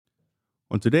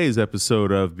On today's episode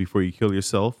of Before You Kill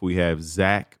Yourself, we have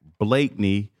Zach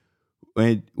Blakeney,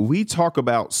 and we talk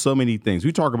about so many things.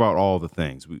 We talk about all the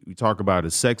things. We talk about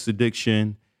his sex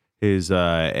addiction, his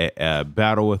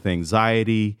battle with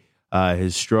anxiety,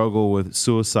 his struggle with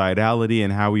suicidality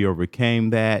and how he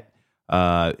overcame that,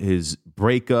 his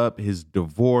breakup, his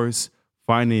divorce,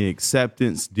 finding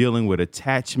acceptance, dealing with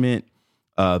attachment,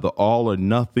 the all or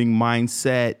nothing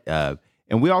mindset.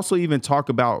 And we also even talk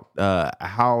about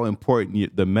how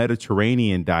important the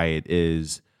Mediterranean diet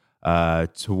is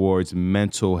towards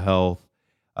mental health.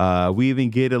 We even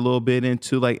get a little bit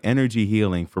into like energy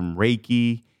healing from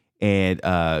Reiki and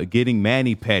getting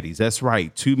mani-pedis. That's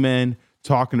right. Two men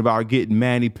talking about getting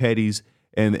mani-pedis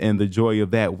and the joy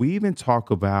of that. We even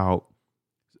talk about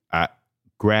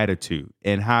gratitude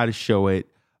and how to show it.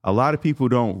 A lot of people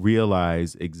don't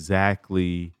realize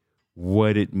exactly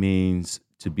what it means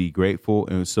to be grateful.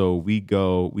 And so we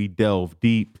delve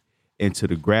deep into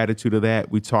the gratitude of that.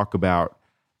 We talk about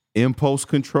impulse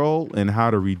control and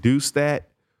how to reduce that,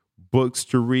 books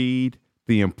to read,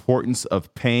 the importance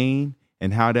of pain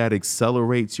and how that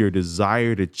accelerates your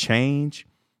desire to change.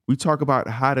 We talk about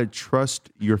how to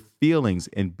trust your feelings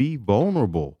and be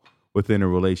vulnerable within a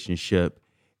relationship.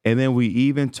 And then we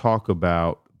even talk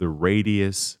about the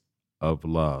radius of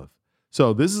love.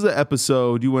 So this is an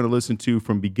episode you want to listen to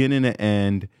from beginning to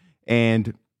end.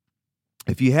 And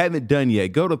if you haven't done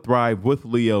yet, go to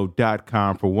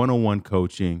thrivewithleo.com for one-on-one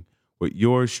coaching with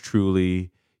yours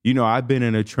truly. You know, I've been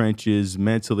in the trenches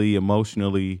mentally,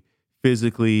 emotionally,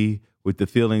 physically, with the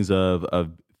feelings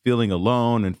of feeling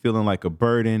alone and feeling like a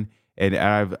burden. And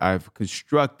I've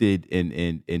constructed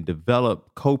and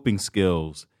developed coping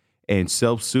skills and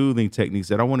self-soothing techniques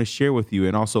that I want to share with you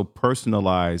and also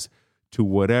personalize to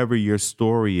whatever your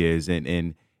story is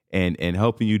and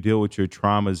helping you deal with your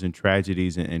traumas and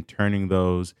tragedies and turning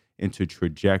those into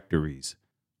trajectories.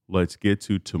 Let's get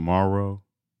to tomorrow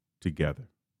together.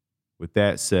 With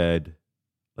that said,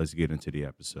 let's get into the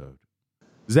episode.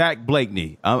 Zach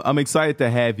Blakeney, I'm excited to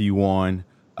have you on.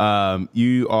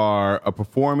 You are a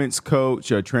performance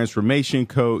coach, a transformation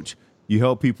coach. You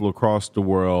help people across the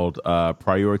world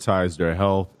prioritize their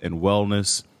health and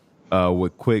wellness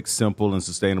with quick, simple, and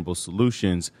sustainable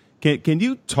solutions. Can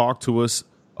you talk to us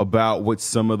about what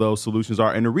some of those solutions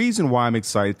are? And the reason why I'm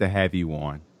excited to have you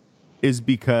on is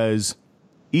because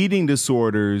eating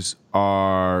disorders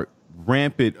are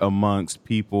rampant amongst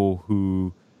people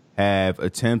who have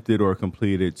attempted or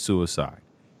completed suicide.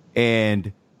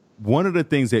 And one of the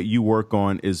things that you work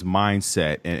on is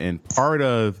mindset. And part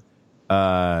of,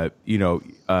 at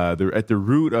the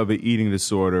root of an eating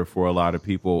disorder for a lot of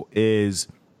people is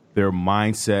their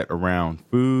mindset around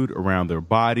food, around their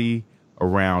body,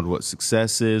 around what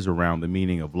success is, around the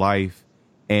meaning of life.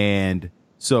 And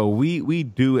so we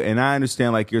do, and I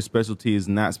understand like your specialty is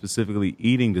not specifically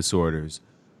eating disorders,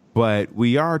 but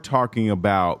we are talking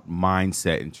about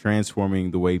mindset and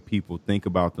transforming the way people think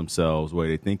about themselves, the way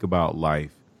they think about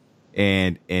life.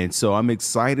 And so I'm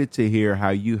excited to hear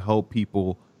how you help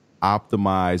people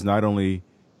optimize not only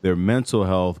their mental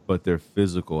health, but their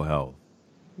physical health.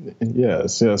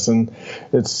 Yes. And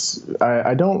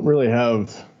I don't really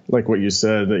have, like what you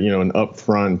said, that, an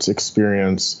upfront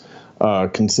experience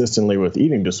consistently with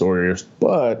eating disorders,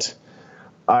 but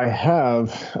I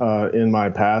have in my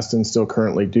past and still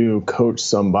currently do coach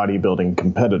some bodybuilding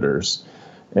competitors.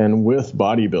 And with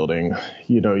bodybuilding,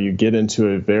 you get into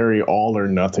a very all or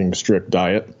nothing strict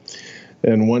diet.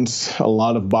 And once a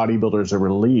lot of bodybuilders are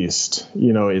released,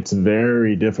 it's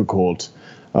very difficult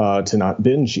to not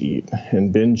binge eat.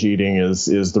 And binge eating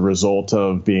is the result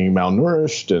of being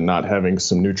malnourished and not having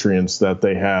some nutrients that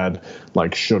they had,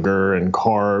 like sugar and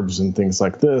carbs and things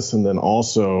like this. And then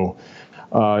also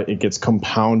it gets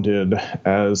compounded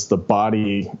as the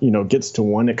body, gets to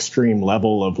one extreme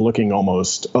level of looking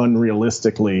almost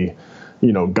unrealistically,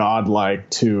 godlike,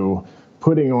 to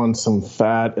putting on some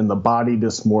fat and the body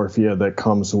dysmorphia that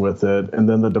comes with it, and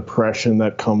then the depression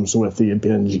that comes with the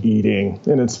binge eating.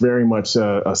 And it's very much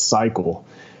a cycle.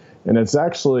 And it's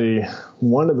actually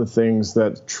one of the things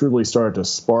that truly started to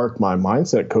spark my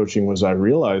mindset coaching was I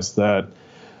realized that,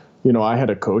 I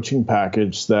had a coaching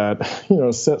package that,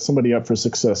 set somebody up for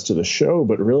success to the show,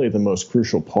 but really the most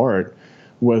crucial part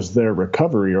was their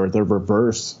recovery or their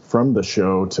reverse from the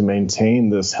show to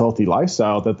maintain this healthy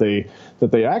lifestyle that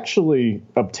they actually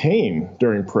obtain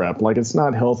during prep. Like, it's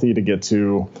not healthy to get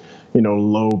to,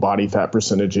 low body fat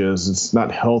percentages. It's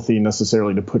not healthy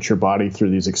necessarily to put your body through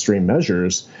these extreme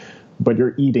measures, but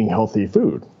you're eating healthy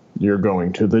food. You're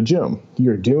going to the gym.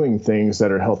 You're doing things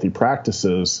that are healthy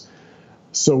practices.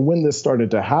 So when this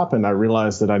started to happen, I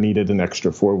realized that I needed an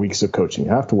extra 4 weeks of coaching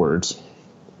afterwards.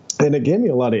 And it gave me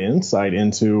a lot of insight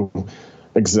into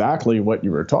exactly what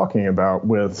you were talking about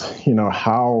with,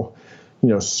 how,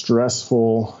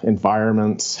 stressful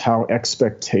environments, how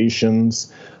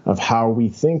expectations of how we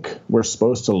think we're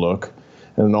supposed to look,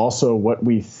 and also what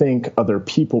we think other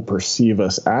people perceive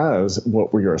us as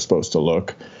what we are supposed to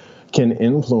look, can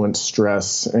influence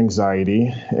stress,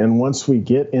 anxiety. And once we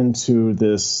get into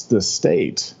this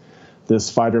state,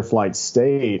 this fight or flight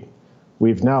state,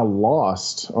 we've now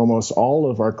lost almost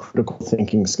all of our critical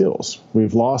thinking skills.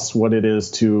 We've lost what it is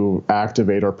to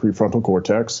activate our prefrontal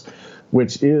cortex,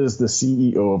 which is the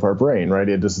CEO of our brain, right?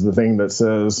 It is the thing that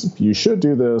says you should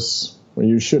do this or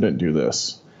you shouldn't do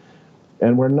this.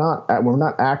 And we're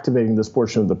not activating this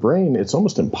portion of the brain. It's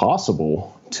almost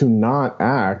impossible to not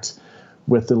act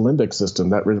with the limbic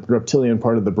system, that reptilian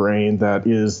part of the brain that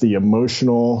is the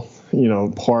emotional,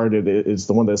 part. It is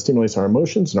the one that stimulates our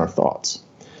emotions and our thoughts.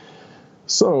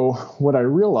 So what I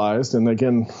realized, and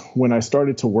again, when I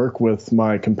started to work with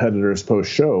my competitors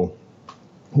post-show,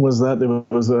 was that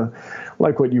it was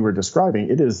like what you were describing,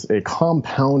 it is a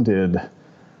compounded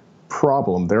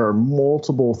problem. There are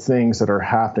multiple things that are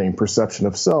happening: perception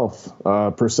of self,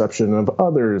 perception of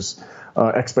others,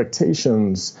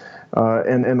 expectations,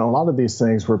 and a lot of these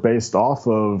things were based off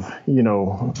of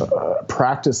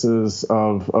practices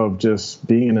of just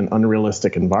being in an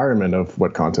unrealistic environment of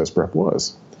what contest prep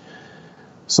was.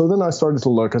 So then I started to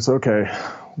look. I said, okay,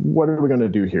 what are we going to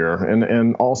do here?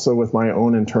 And also with my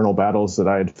own internal battles that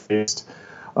I had faced,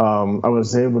 I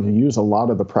was able to use a lot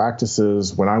of the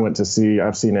practices when I went to see.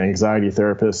 I've seen an anxiety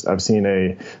therapist. I've seen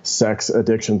a sex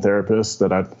addiction therapist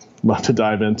that I'd love to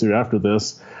dive into after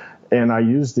this. And I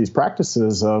used these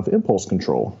practices of impulse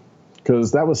control,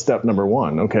 because that was step number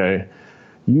one. Okay,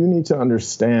 you need to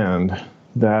understand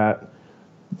that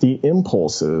the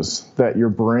impulses that your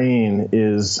brain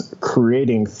is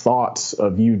creating thoughts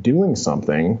of you doing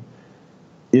something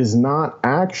is not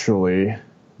actually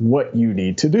what you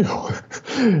need to do.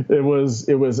 It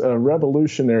was a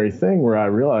revolutionary thing where I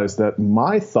realized that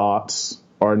my thoughts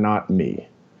are not me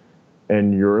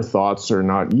and your thoughts are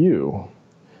not you.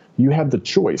 You have the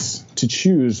choice to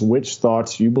choose which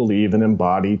thoughts you believe and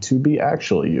embody to be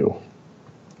actually you.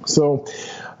 So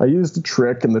I used a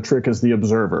trick, and the trick is the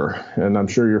observer. And I'm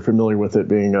sure you're familiar with it,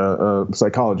 being a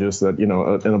psychologist, that,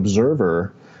 an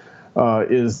observer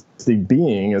is the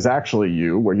being is actually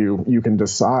you, where you can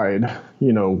decide,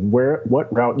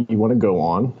 what route you want to go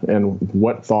on and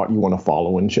what thought you want to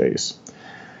follow and chase.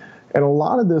 And a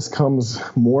lot of this comes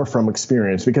more from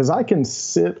experience, because I can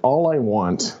sit all I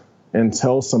want and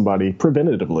tell somebody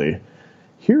preventatively,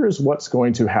 here is what's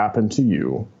going to happen to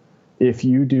you if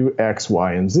you do X,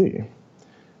 Y, and Z.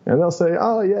 And they'll say,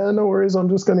 oh, yeah, no worries. I'm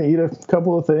just going to eat a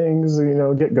couple of things,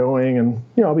 get going, and,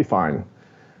 I'll be fine.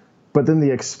 But then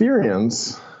the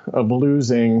experience of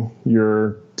losing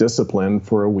your discipline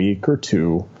for a week or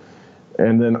two,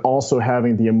 and then also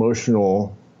having the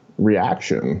emotional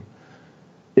reaction,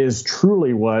 is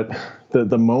truly what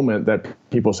the moment that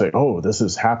people say, oh, this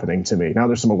is happening to me. Now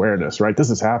there's some awareness, right? This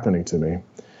is happening to me.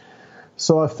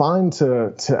 So I find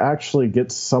to actually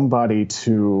get somebody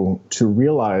to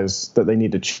realize that they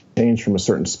need to change from a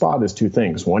certain spot is two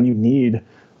things. One, you need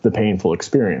the painful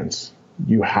experience.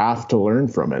 You have to learn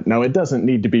from it. Now, it doesn't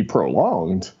need to be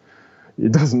prolonged.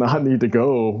 It does not need to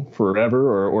go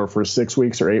forever or for 6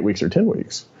 weeks or 8 weeks or 10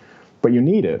 weeks. But you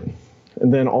need it.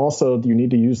 And then also you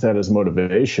need to use that as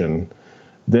motivation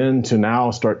then to now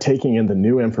start taking in the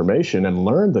new information and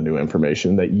learn the new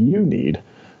information that you need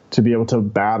to be able to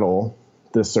battle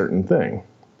this certain thing.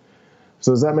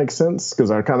 So does that make sense?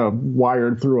 Because I kind of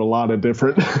wired through a lot of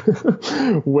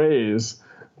different ways.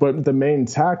 But the main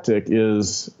tactic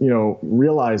is,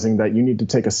 realizing that you need to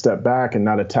take a step back and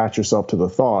not attach yourself to the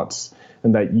thoughts,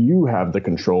 and that you have the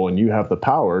control and you have the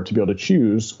power to be able to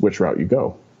choose which route you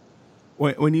go.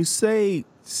 When you say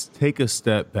take a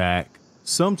step back,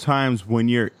 sometimes when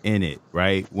you're in it,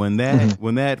 right, when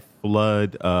that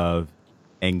flood of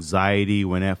anxiety,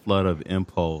 when that flood of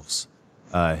impulse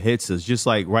hits us, just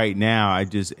like right now, I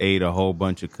just ate a whole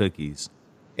bunch of cookies,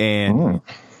 and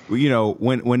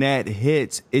when that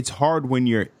hits, it's hard when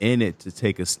you're in it to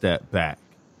take a step back.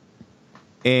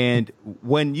 And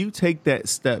when you take that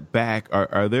step back,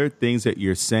 are there things that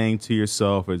you're saying to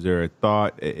yourself? Is there a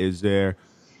thought? Is there,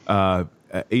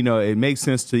 it makes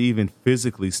sense to even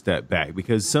physically step back,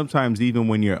 because sometimes even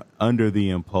when you're under the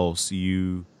impulse,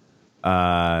 you're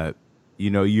aware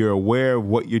of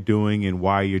what you're doing and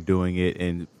why you're doing it.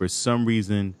 And for some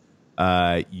reason,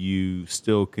 you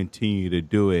still continue to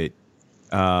do it.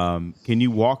 Can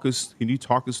you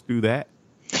talk us through that?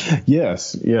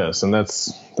 Yes. And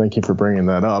thank you for bringing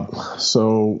that up.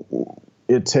 So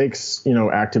it takes,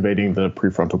 activating the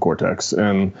prefrontal cortex,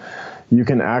 and you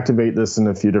can activate this in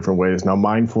a few different ways. Now,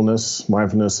 mindfulness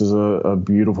is a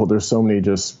beautiful, there's so many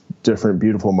just different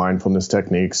beautiful mindfulness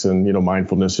techniques. And,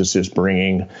 mindfulness is just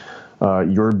bringing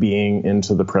your being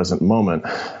into the present moment.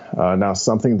 Now,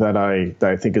 something that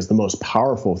I think is the most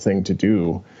powerful thing to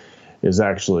do is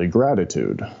actually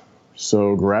gratitude.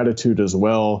 So gratitude as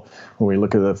well, when we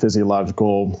look at the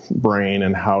physiological brain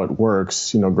and how it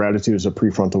works, gratitude is a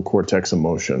prefrontal cortex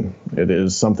emotion. It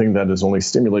is something that is only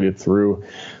stimulated through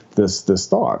this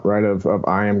thought, right, of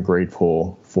I am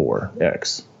grateful for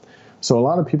X. So a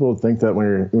lot of people think that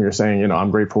when you're saying, I'm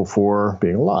grateful for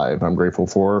being alive, I'm grateful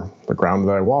for the ground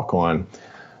that I walk on,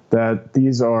 that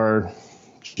these are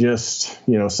just,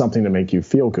 something to make you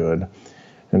feel good.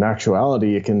 In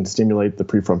actuality, it can stimulate the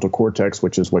prefrontal cortex,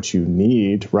 which is what you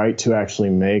need, right, to actually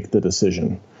make the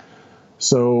decision.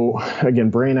 So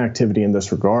again, brain activity in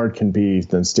this regard can be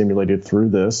then stimulated through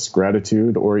this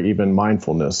gratitude or even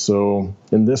mindfulness. So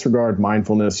in this regard,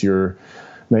 mindfulness,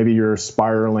 maybe you're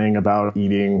spiraling about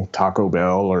eating Taco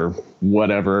Bell or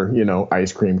whatever,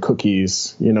 ice cream,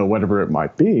 cookies, whatever it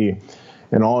might be.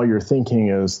 And all you're thinking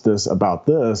is about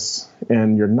this,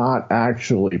 and you're not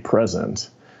actually present.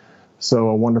 So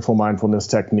a wonderful mindfulness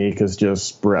technique is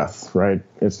just breath, right?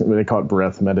 They call it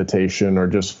breath meditation, or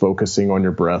just focusing on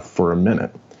your breath for a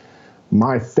minute.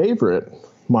 My favorite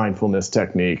mindfulness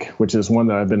technique, which is one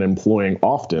that I've been employing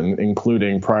often,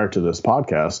 including prior to this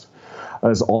podcast,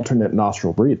 is alternate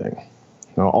nostril breathing.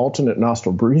 Now, alternate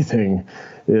nostril breathing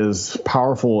is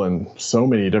powerful in so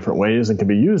many different ways and can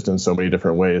be used in so many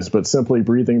different ways, but simply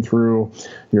breathing through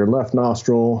your left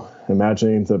nostril,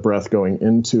 imagining the breath going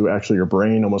into actually your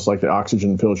brain, almost like the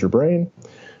oxygen fills your brain,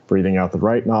 breathing out the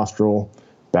right nostril,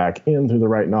 back in through the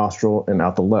right nostril, and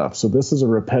out the left. So this is a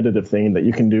repetitive thing that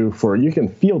you can do you can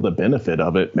feel the benefit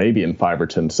of it maybe in 5 or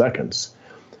 10 seconds.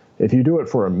 If you do it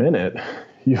for a minute,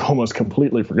 you've almost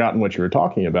completely forgotten what you were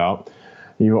talking about.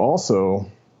 You also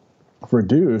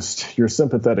reduced your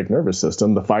sympathetic nervous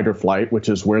system, the fight or flight, which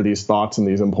is where these thoughts and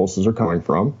these impulses are coming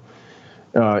from,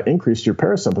 increased your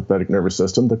parasympathetic nervous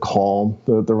system, the calm,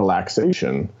 the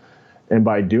relaxation, and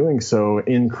by doing so,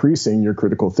 increasing your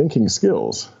critical thinking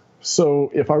skills. So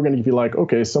if I were going to give you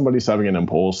okay, somebody's having an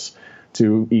impulse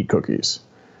to eat cookies,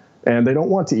 and they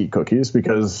don't want to eat cookies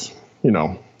because,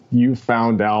 you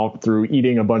found out through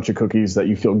eating a bunch of cookies that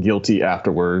you feel guilty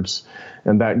afterwards.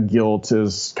 And that guilt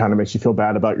is kind of makes you feel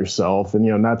bad about yourself.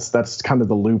 And, that's kind of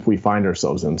the loop we find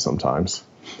ourselves in sometimes.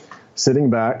 Sitting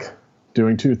back,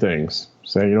 doing two things,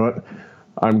 saying, what,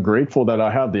 I'm grateful that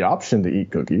I have the option to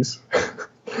eat cookies.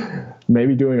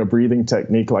 Maybe doing a breathing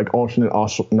technique like alternate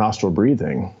nostril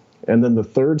breathing. And then the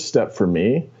third step for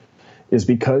me is,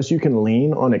 because you can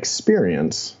lean on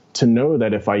experience to know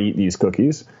that if I eat these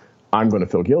cookies, I'm going to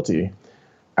feel guilty.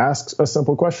 Ask a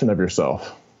simple question of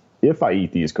yourself. If I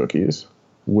eat these cookies,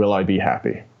 will I be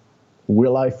happy?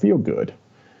 Will I feel good?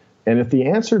 And if the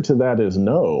answer to that is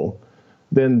no,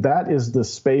 then that is the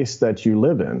space that you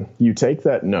live in. You take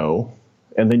that no,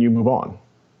 and then you move on,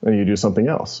 and you do something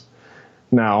else.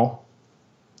 Now,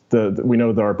 we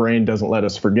know that our brain doesn't let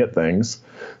us forget things.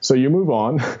 So you move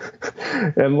on,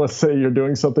 and let's say you're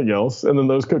doing something else, and then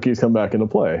those cookies come back into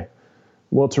play.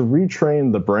 Well, to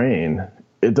retrain the brain,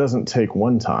 it doesn't take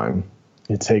one time.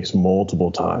 It takes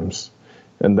multiple times.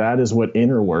 And that is what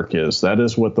inner work is. That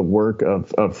is what the work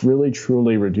of really,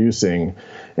 truly reducing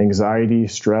anxiety,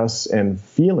 stress, and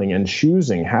feeling and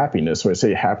choosing happiness. When I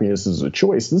say happiness is a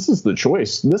choice, this is the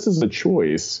choice. This is the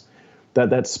choice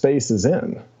that space is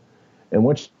in. And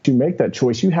once you make that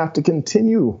choice, you have to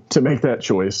continue to make that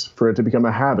choice for it to become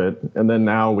a habit. And then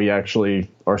now we actually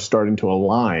are starting to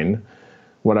align,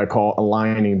 what I call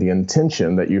aligning the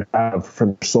intention that you have from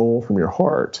your soul, from your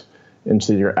heart,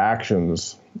 into your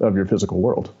actions of your physical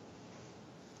world.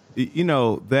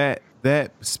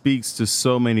 That speaks to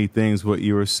so many things, what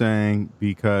you were saying,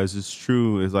 because it's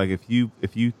true. It's like if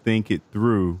you think it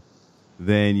through,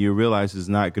 then you realize it's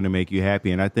not going to make you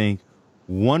happy. And I think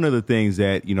one of the things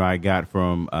that, I got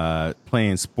from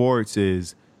playing sports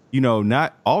is,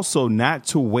 not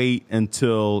to wait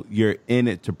until you're in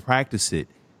it to practice it.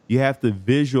 You have to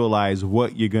visualize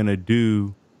what you're going to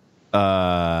do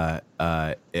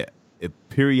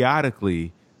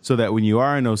periodically, so that when you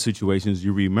are in those situations,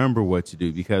 you remember what to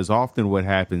do. Because often what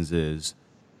happens is,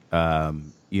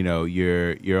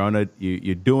 you're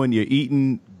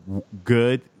eating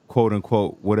good, quote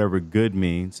unquote, whatever good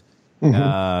means.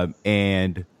 Mm-hmm.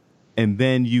 And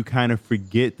then you kind of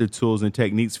forget the tools and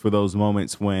techniques for those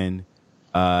moments when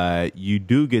you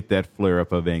do get that flare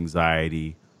up of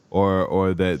anxiety,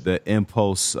 or the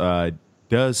impulse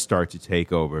does start to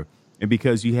take over. And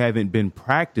because you haven't been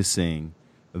practicing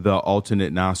the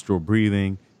alternate nostril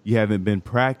breathing, you haven't been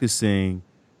practicing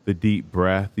the deep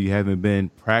breath, you haven't been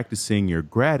practicing your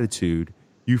gratitude,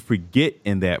 you forget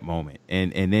in that moment.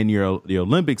 And then your the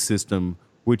limbic system,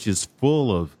 which is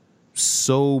full of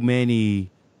so many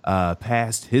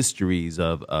past histories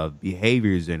of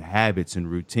behaviors and habits and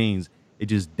routines, it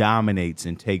just dominates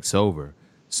and takes over.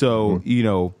 So,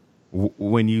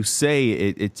 when you say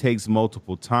it takes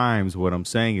multiple times, what I'm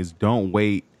saying is don't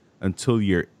wait until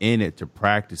you're in it to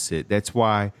practice it. That's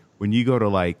why when you go to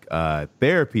like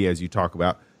therapy, as you talk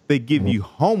about, they give you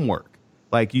homework.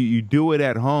 Like you do it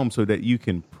at home so that you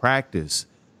can practice,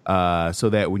 so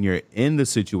that when you're in the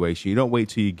situation, you don't wait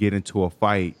till you get into a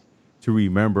fight to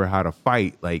remember how to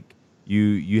fight. Like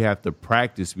you have to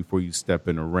practice before you step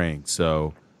in the ring.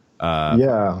 So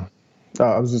yeah.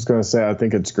 I was just going to say, I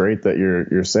think it's great that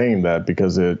you're saying that,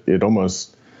 because it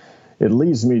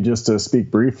leads me just to speak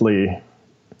briefly,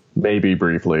 maybe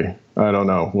briefly, I don't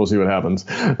know, we'll see what happens,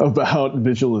 about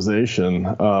visualization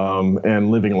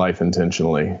and living life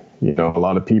intentionally. A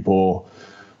lot of people,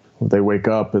 they wake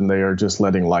up and they are just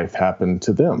letting life happen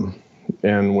to them.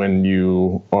 And when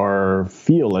you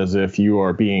feel as if you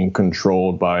are being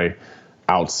controlled by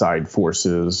outside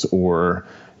forces, or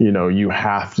you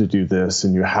have to do this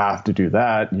and you have to do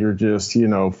that, you're just,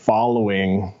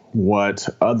 following what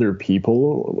other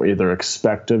people either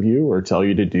expect of you or tell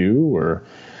you to do, or,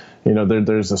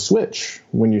 there's a switch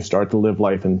when you start to live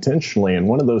life intentionally. And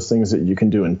one of those things that you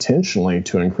can do intentionally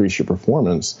to increase your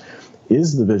performance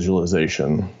is the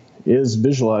visualization, is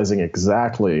visualizing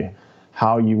exactly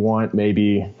how you want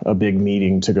maybe a big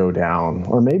meeting to go down,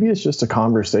 or maybe it's just a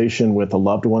conversation with a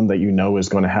loved one that is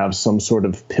going to have some sort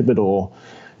of pivotal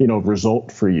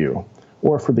result for you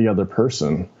or for the other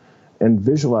person, and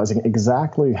visualizing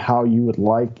exactly how you would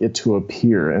like it to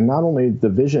appear. And not only the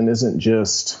vision isn't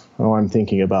just, I'm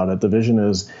thinking about it. The vision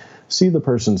is see the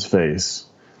person's face.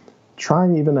 Try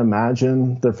and even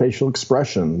imagine their facial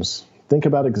expressions. Think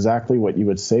about exactly what you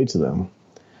would say to them.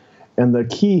 And the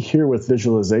key here with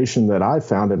visualization that I've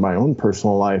found in my own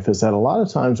personal life is that a lot of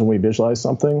times when we visualize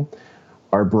something,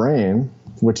 our brain,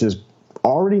 which is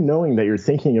already knowing that you're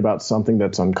thinking about something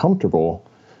that's uncomfortable,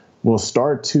 will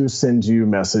start to send you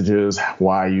messages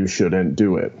why you shouldn't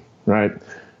do it, right?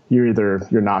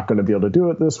 You're not going to be able to do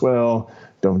it this well,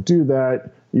 don't do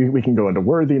that. We can go into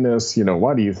worthiness,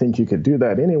 why do you think you could do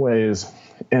that anyways?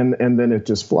 And then it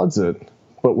just floods it.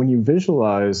 But when you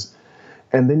visualize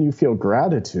and then you feel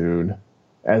gratitude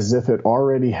as if it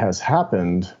already has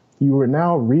happened, you are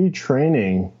now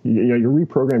retraining, you're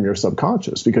reprogramming your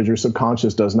subconscious, because your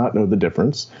subconscious does not know the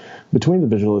difference between the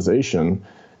visualization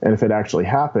and if it actually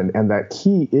happened. And that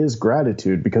key is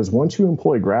gratitude, because once you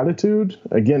employ gratitude,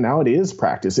 again, now it is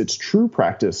practice. It's true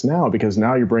practice now, because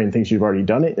now your brain thinks you've already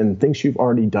done it and thinks you've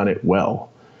already done it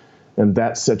well. And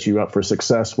that sets you up for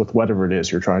success with whatever it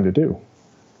is you're trying to do.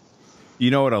 You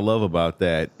know what I love about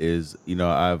that is,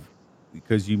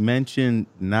 because you mentioned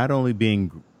not only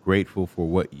being grateful for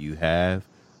what you have,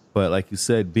 but like you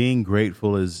said, being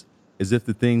grateful is as if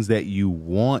the things that you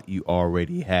want you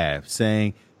already have.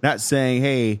 Not saying,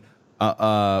 hey,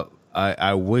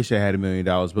 I wish I had $1 million,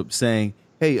 but saying,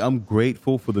 hey, I'm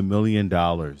grateful for the $1 million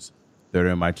that are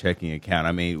in my checking account.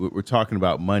 I mean, we're talking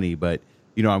about money, but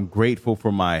I'm grateful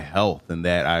for my health and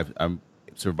that I'm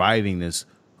surviving this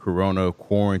Corona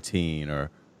quarantine or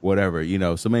whatever.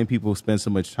 So many people spend so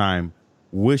much time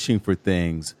wishing for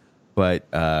things, but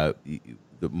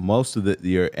most of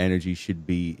your energy should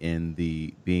be in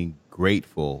the being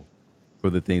grateful for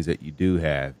the things that you do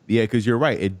have. Yeah, because you're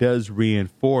right. It does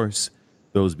reinforce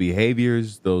those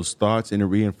behaviors, those thoughts, and it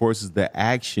reinforces the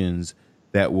actions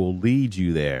that will lead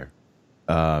you there.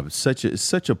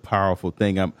 Such a powerful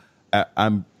thing.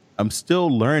 I'm still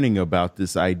learning about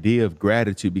this idea of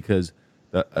gratitude, because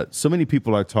so many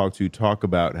people I talk to talk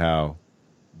about how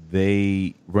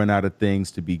they run out of things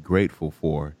to be grateful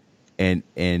for.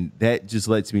 And that just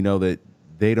lets me know that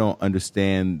they don't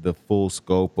understand the full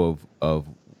scope of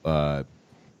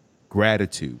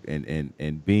gratitude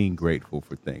and being grateful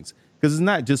for things. Because it's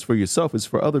not just for yourself, it's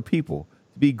for other people.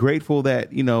 To be grateful that,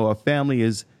 a family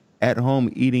is at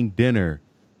home eating dinner,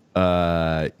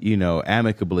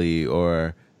 amicably,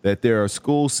 or that there are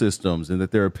school systems and that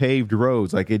there are paved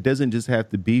roads. Like, it doesn't just have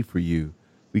to be for you.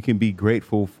 We can be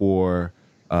grateful for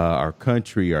our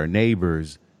country, our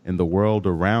neighbors, and the world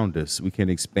around us. We can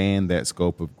expand that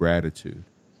scope of gratitude.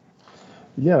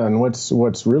 Yeah, and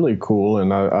what's really cool,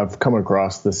 and I've come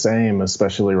across the same,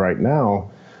 especially right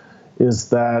now, is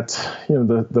that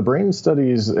the brain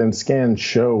studies and scans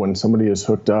show when somebody is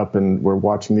hooked up and we're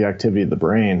watching the activity of the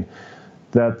brain,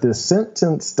 that the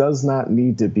sentence does not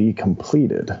need to be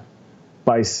completed.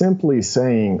 By simply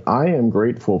saying, I am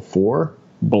grateful for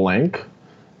blank,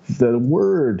 the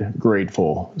word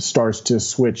grateful starts to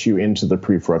switch you into the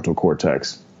prefrontal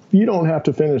cortex. You don't have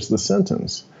to finish the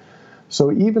sentence.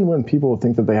 So even when people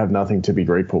think that they have nothing to be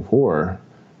grateful for,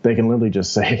 they can literally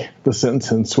just say the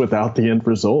sentence without the end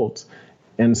result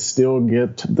and still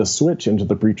get the switch into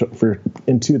the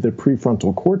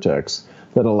prefrontal cortex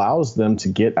that allows them to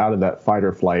get out of that fight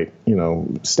or flight,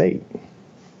 state.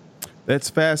 That's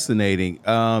fascinating.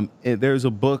 There's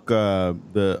a book,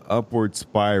 The Upward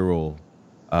Spiral,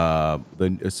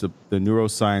 the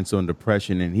neuroscience on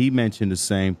depression, and he mentioned the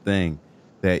same thing,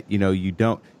 that you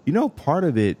don't, part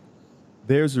of it.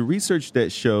 There's a research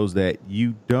that shows that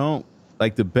you don't,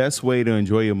 like, the best way to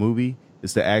enjoy a movie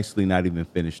is to actually not even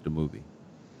finish the movie.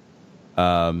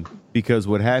 Because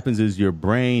what happens is your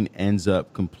brain ends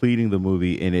up completing the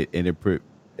movie, and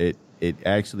it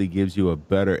actually gives you a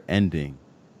better ending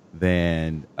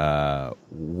than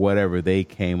whatever they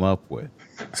came up with.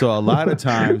 So a lot of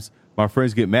times my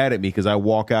friends get mad at me because I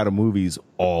walk out of movies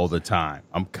all the time.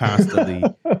 I'm constantly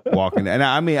walking. And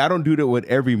I don't do that with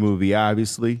every movie,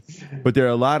 obviously, but there are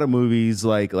a lot of movies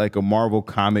like a Marvel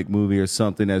comic movie or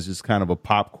something that's just kind of a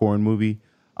popcorn movie.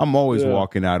 I'm always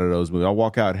walking out of those movies. I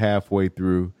walk out halfway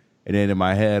through, and then in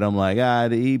my head, I'm like,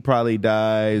 he probably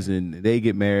dies and they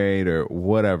get married or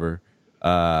whatever.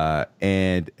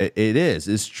 And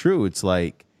it's true. It's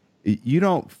like, you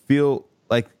don't feel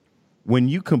like when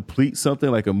you complete something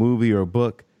like a movie or a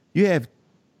book, you have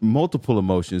multiple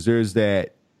emotions. There's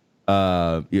that,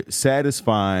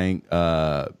 satisfying,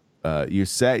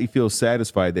 you feel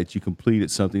satisfied that you completed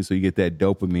something. So you get that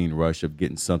dopamine rush of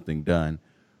getting something done.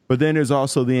 But then there's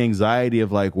also the anxiety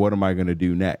of like, what am I going to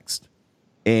do next?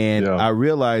 And I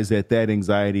realize that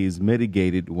anxiety is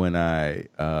mitigated when I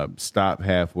stop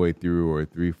halfway through or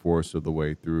 3/4 of the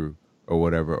way through or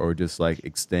whatever, or just like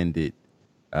extend it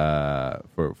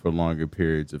for longer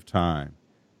periods of time.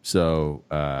 So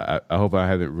I hope I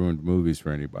haven't ruined movies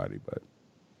for anybody. But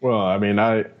well, I mean,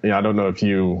 I don't know if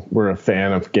you were a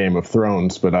fan of Game of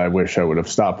Thrones, but I wish I would have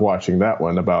stopped watching that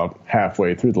one about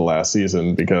halfway through the last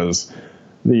season, because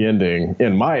the ending,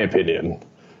 in my opinion,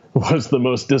 was the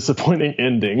most disappointing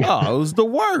ending. Oh, it was the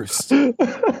worst.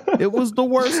 It was the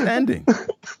worst ending.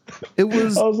 It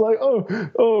was. I was like,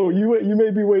 you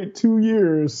made me wait 2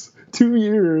 years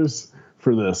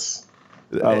for this.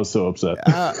 I was so upset.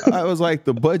 I was like,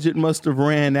 the budget must have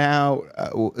ran out.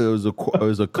 It was a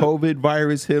COVID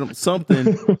virus hit them.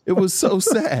 Something. It was so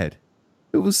sad.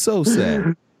 It was so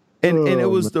sad, and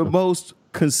it was the most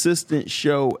consistent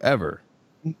show ever.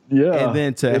 Yeah, and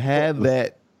then to have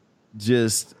that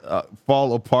just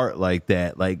fall apart like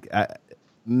that, like, I'm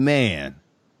mad,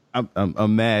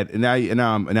 and now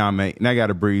I got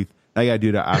to breathe. I got to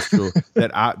do the nostril,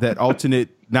 that alternate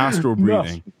nostril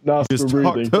breathing. Nostril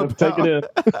breathing. Take it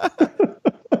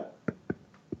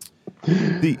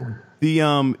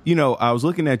in. I was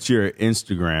looking at your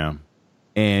Instagram,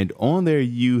 and on there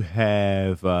you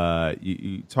have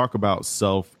you talk about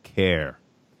self-care.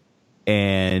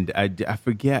 And I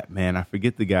forget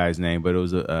the guy's name, but it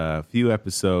was a few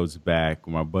episodes back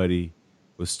when my buddy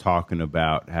was talking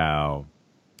about how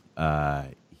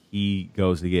he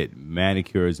goes to get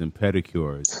manicures and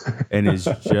pedicures, and it's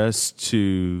just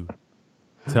to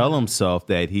tell himself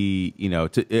that he,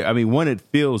 one, it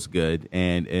feels good,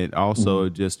 and also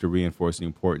just to reinforce the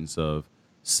importance of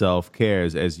self-care,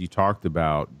 as you talked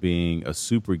about, being a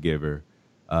super giver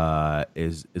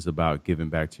is about giving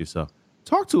back to yourself.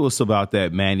 Talk to us about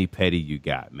that mani-pedi you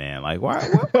got, man. Like, why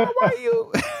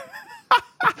you?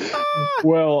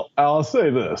 Well, I'll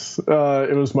say this.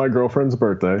 It was my girlfriend's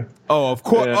birthday. Oh, of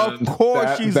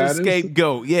course, she's a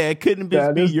scapegoat. Yeah, it couldn't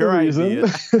just be your idea.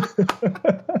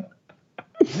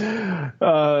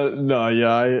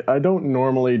 I don't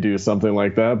normally do something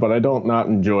like that, but I don't not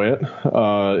enjoy it.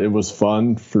 It was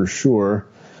fun for sure.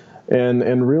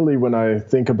 And really, when I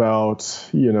think about,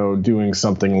 doing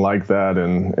something like that,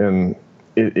 and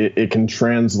it can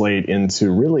translate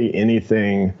into really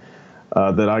anything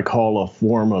that I call a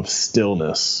form of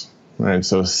stillness. Right?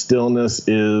 So stillness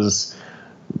is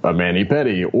a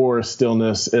mani-pedi, or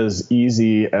stillness as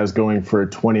easy as going for a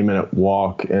 20-minute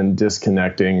walk and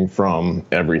disconnecting from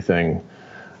everything.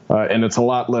 And it's a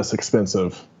lot less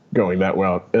expensive going that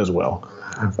route as well.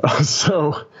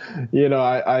 So,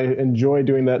 I enjoy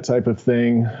doing that type of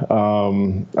thing.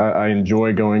 I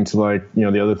enjoy going to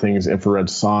the other things, infrared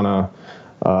sauna.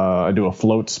 I do a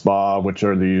float spa, which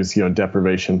are these,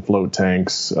 deprivation float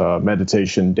tanks,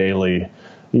 meditation daily.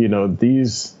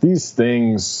 These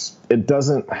things, it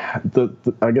doesn't,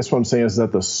 I guess what I'm saying is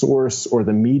that the source or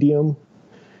the medium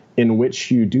in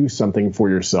which you do something for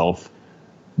yourself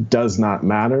does not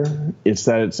matter. It's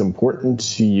that it's important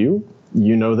to you.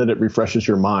 You know that it refreshes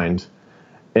your mind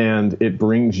and it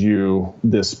brings you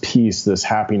this peace, this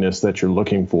happiness that you're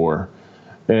looking for.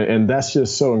 And that's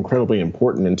just so incredibly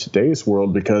important in today's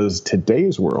world, because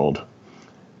today's world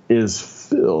is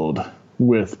filled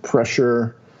with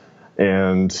pressure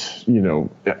and,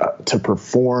 to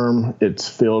perform. It's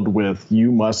filled with,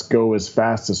 you must go as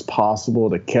fast as possible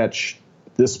to catch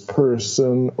this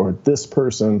person or this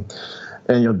person.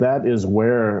 And that is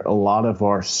where a lot of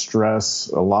our stress,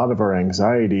 a lot of our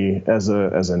anxiety as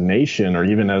a nation, or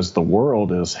even as the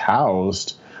world, is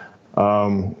housed.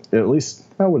 At least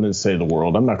I wouldn't say the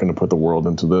world. I'm not going to put the world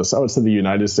into this. I would say the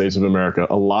United States of America.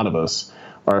 A lot of us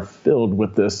are filled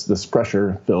with this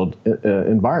pressure-filled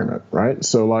environment, right?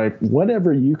 So, like,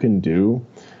 whatever you can do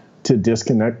to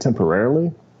disconnect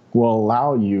temporarily will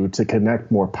allow you to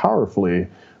connect more powerfully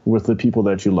with the people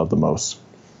that you love the most.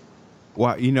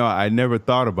 Well, I never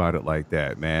thought about it like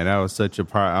that, man. That was such a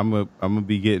part. I'm gonna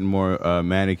be getting more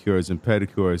manicures and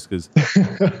pedicures, because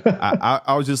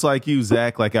I was just like you,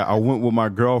 Zach. Like, I went with my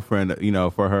girlfriend,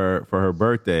 for her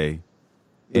birthday,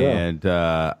 yeah. And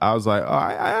I was like, oh,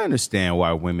 I understand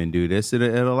why women do this. It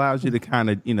allows you to kind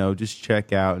of just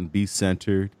check out and be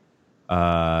centered,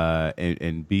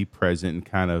 and be present, and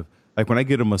kind of like when I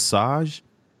get a massage,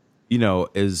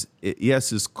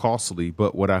 yes, it's costly,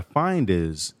 but what I find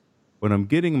is, when I'm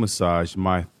getting a massage,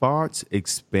 my thoughts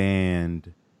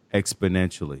expand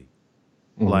exponentially.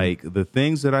 Mm-hmm. Like, the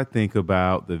things that I think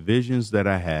about, the visions that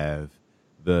I have,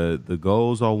 the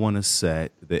goals I want to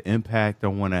set, the impact I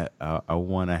want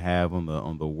to have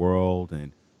on the world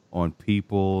and on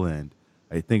people, and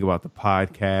I think about the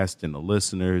podcast and the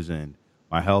listeners and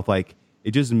my health. Like, it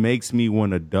just makes me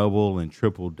want to double and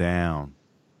triple down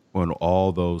on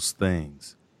all those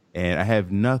things. And I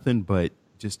have nothing but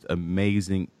just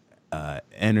amazing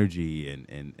energy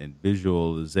and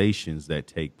visualizations that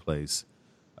take place,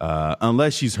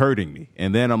 unless she's hurting me,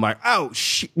 and then I'm like, oh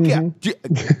shit, am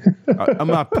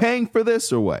I paying for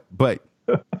this or what? But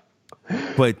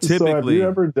typically, so have you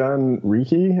ever done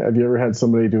Reiki? Have you ever had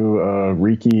somebody do a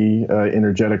Reiki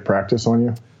energetic practice on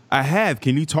you? I have.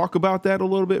 Can you talk about that a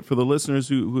little bit for the listeners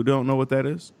who don't know what that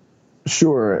is?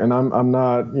 Sure. And I'm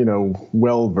not,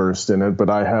 well versed in it, but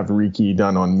I have Reiki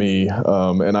done on me.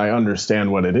 And I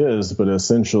understand what it is, but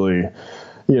essentially,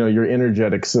 your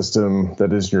energetic system,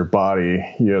 that is your body,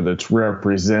 that's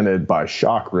represented by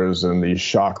chakras, and these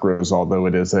chakras, although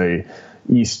it is a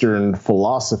Eastern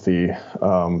philosophy,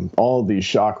 all these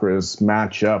chakras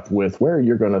match up with where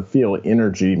you're going to feel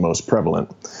energy most prevalent.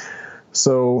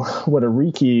 So what a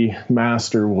Reiki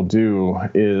master will do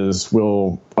is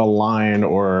will align,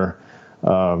 or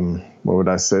what would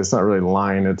I say? It's not really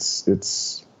line.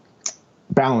 It's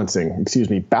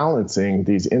balancing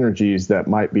these energies that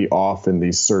might be off in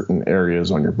these certain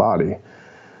areas on your body.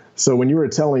 So when you were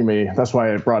telling me, that's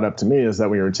why it brought up to me, is that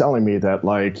when you were telling me that,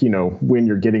 like, when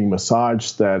you're getting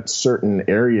massaged, that certain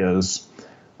areas,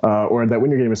 or that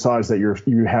when you're getting massaged, that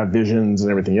you have visions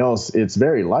and everything else, it's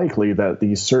very likely that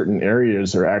these certain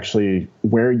areas are actually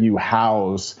where you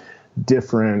house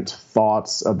different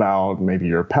thoughts about maybe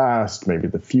your past, maybe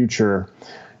the future.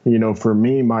 For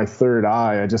me, my third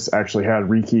eye, I just actually had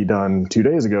Reiki done 2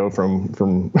 days ago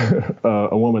from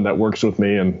a woman that works with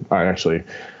me, and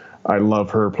I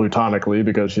love her platonically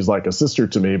because she's like a sister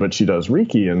to me, but she does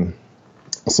Reiki. And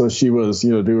so she was,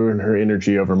 doing her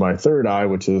energy over my third eye,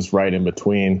 which is right in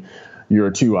between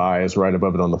your two eyes, right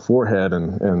above it on the forehead.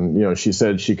 And she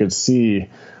said she could see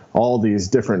all these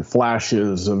different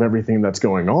flashes of everything that's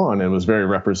going on. It was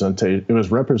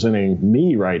representing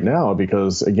me right now,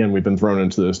 because again, we've been thrown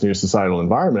into this new societal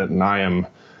environment, and I am,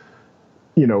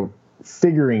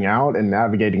 figuring out and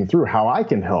navigating through how I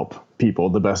can help people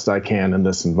the best I can in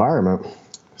this environment.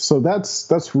 So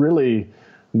that's really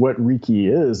what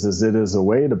Reiki is it is a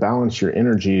way to balance your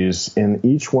energies in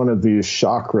each one of these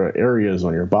chakra areas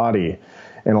on your body.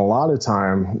 And a lot of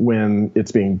time when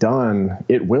it's being done,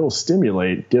 it will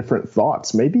stimulate different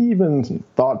thoughts, maybe even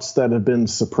thoughts that have been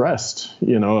suppressed,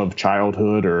 of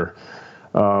childhood. Or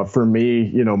for me,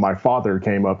 my father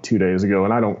came up 2 days ago,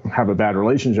 and I don't have a bad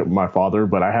relationship with my father,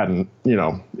 but I hadn't,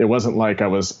 it wasn't like I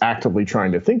was actively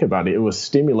trying to think about it. It was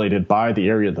stimulated by the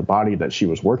area of the body that she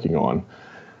was working on.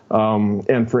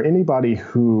 And for anybody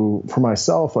for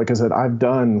myself, like I said, I've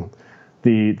done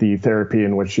the therapy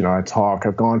in which, I talk.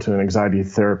 I've gone to an anxiety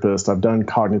therapist. I've done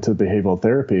cognitive behavioral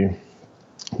therapy,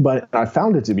 but I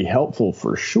found it to be helpful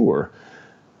for sure.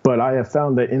 But I have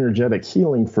found that energetic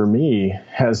healing for me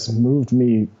has moved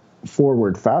me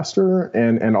forward faster,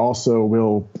 and also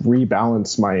will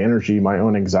rebalance my energy, my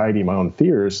own anxiety, my own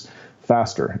fears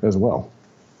faster as well.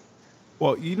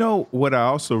 Well, you know what I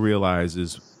also realize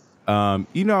is,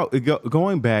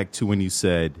 going back to when you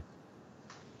said,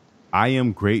 I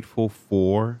am grateful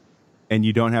for, and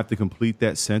you don't have to complete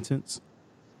that sentence.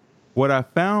 What I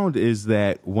found is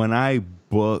that when I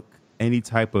book any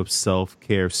type of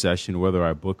self-care session, whether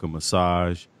I book a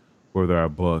massage, whether I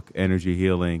book energy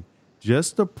healing,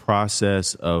 just the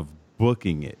process of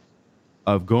booking it,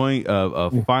 of going,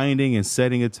 of finding and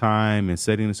setting a time and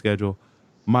setting a schedule,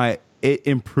 it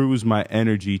improves my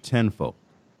energy tenfold.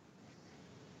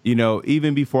 You know,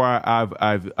 even before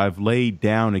I've laid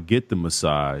down to get the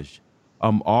massage,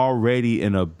 I'm already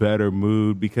in a better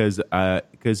mood because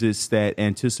it's that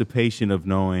anticipation of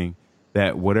knowing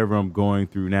that whatever I'm going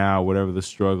through now, whatever the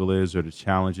struggle is or the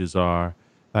challenges are,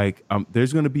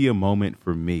 there's going to be a moment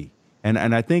for me. And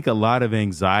I think a lot of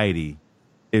anxiety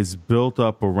is built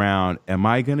up around, am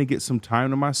I going to get some time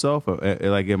to myself?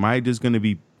 Am I just going to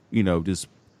be,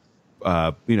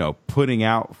 putting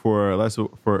out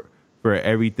for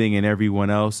everything and everyone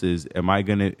else? Is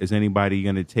anybody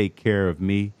going to take care of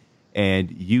me?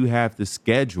 And you have to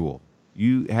schedule,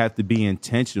 you have to be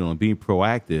intentional and be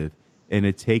proactive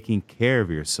in taking care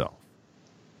of yourself.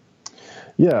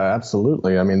 Yeah,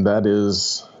 absolutely. I mean, that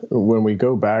is when we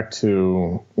go back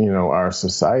to, our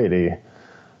society.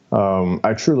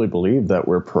 I truly believe that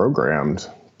we're programmed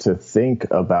to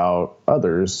think about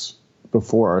others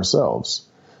before ourselves.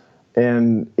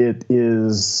 And it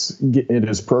is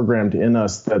programmed in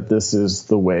us that this is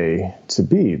the way to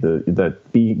be,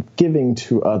 that be giving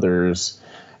to others.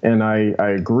 And I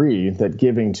agree that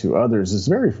giving to others is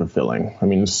very fulfilling. I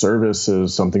mean, service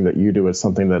is something that you do. It's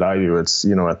something that I do. It's,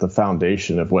 at the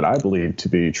foundation of what I believe to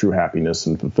be true happiness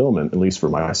and fulfillment, at least for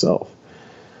myself.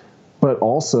 But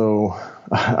also,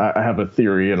 I have a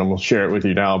theory, and I'm going to share it with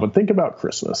you now. But think about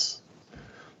Christmas.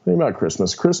 Think about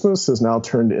Christmas. Christmas has now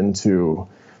turned into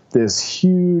this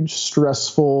huge,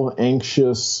 stressful,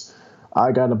 anxious,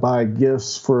 I got to buy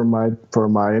gifts for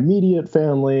my immediate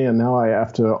family, and now I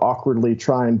have to awkwardly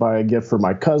try and buy a gift for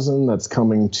my cousin that's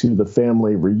coming to the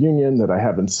family reunion that I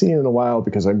haven't seen in a while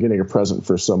because I'm getting a present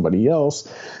for somebody else,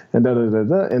 and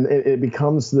and it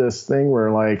becomes this thing where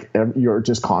you're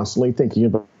just constantly thinking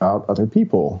about other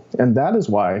people, and that is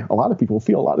why a lot of people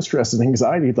feel a lot of stress and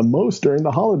anxiety the most during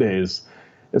the holidays.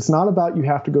 It's not about you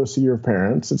have to go see your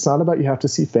parents. It's not about you have to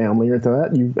see family or anything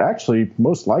like that. You actually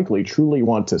most likely truly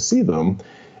want to see them.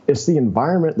 It's the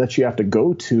environment that you have to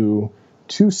go to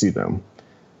see them.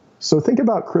 So think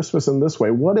about Christmas in this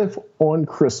way. What if on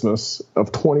Christmas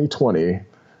of 2020,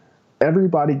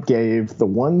 everybody gave the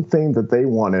one thing that they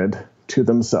wanted to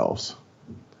themselves?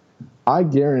 I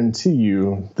guarantee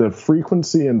you the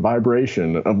frequency and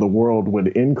vibration of the world would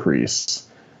increase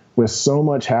with so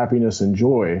much happiness and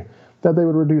joy that they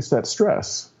would reduce that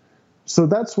stress. So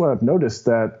that's what I've noticed,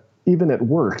 that even at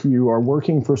work, you are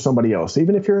working for somebody else.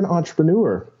 Even if you're an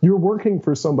entrepreneur, you're working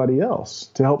for somebody else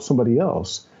to help somebody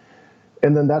else.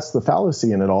 And then that's the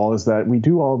fallacy in it all, is that we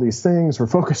do all these things, we're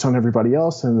focused on everybody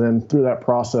else, and then through that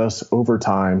process, over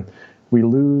time, we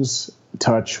lose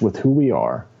touch with who we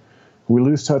are. We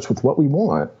lose touch with what we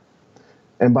want.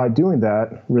 And by doing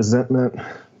that, resentment,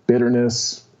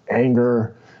 bitterness,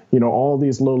 anger, all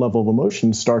these low-level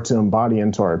emotions start to embody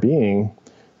into our being,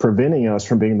 preventing us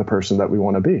from being the person that we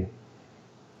want to be.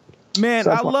 Man,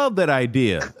 I love that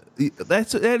idea.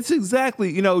 That's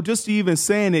exactly, just even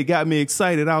saying it got me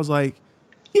excited. I was like,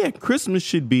 yeah, Christmas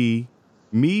should be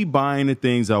me buying the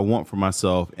things I want for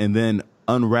myself and then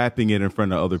unwrapping it in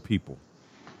front of other people.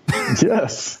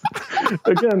 Yes.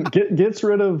 Again, gets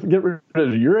rid of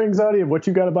your anxiety of what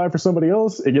you got to buy for somebody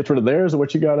else. It gets rid of theirs of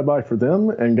what you got to buy for them.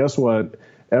 And guess what?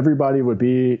 Everybody would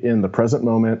be in the present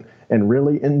moment and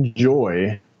really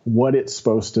enjoy what it's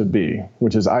supposed to be,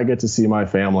 which is I get to see my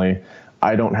family.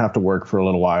 I don't have to work for a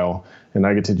little while, and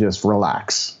I get to just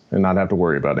relax and not have to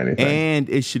worry about anything. And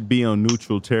it should be on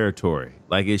neutral territory.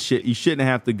 You shouldn't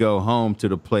have to go home to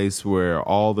the place where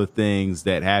all the things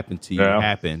that happened to you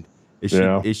happened.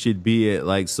 It should be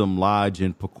at some lodge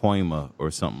in Pacoima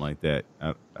or something like that.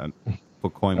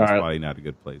 Pacoima is probably not a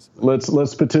good place.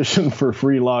 Let's petition for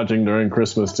free lodging during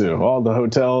Christmas too. All the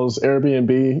hotels,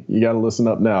 Airbnb, you got to listen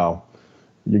up now.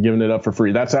 You're giving it up for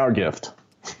free. That's our gift.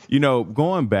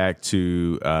 Going back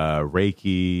to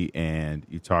Reiki, and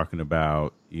you're talking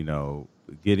about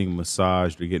getting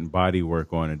massaged or getting body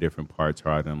work on in different parts,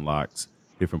 how it unlocks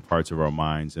different parts of our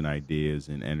minds and ideas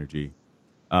and energy.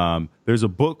 There's a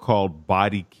book called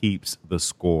Body Keeps the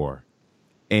Score,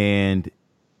 and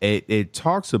it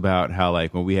talks about how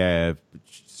when we have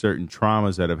certain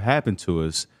traumas that have happened to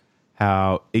us,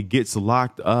 how it gets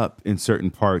locked up in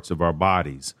certain parts of our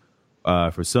bodies.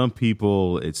 For some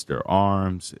people, it's their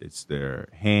arms, it's their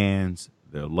hands,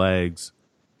 their legs,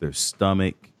 their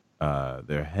stomach,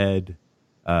 their head.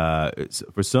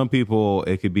 For some people,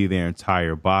 it could be their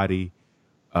entire body,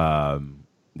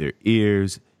 their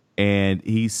ears. And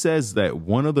he says that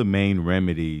one of the main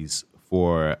remedies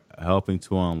for helping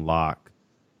to unlock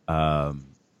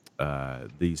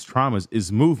these traumas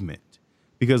is movement.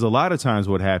 Because a lot of times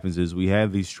what happens is we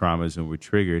have these traumas and we're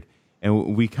triggered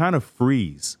and we kind of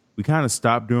freeze. We kind of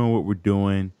stop doing what we're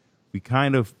doing. We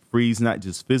kind of freeze, not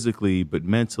just physically, but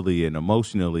mentally and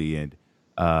emotionally. And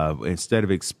instead of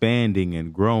expanding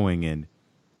and growing. And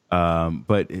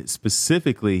but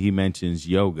specifically, he mentions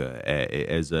yoga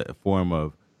as a form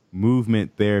of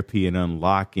movement therapy and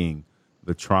unlocking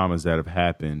the traumas that have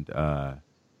happened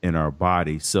in our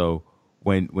body. So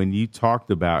when you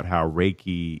talked about how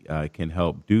Reiki can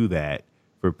help do that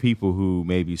for people who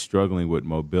may be struggling with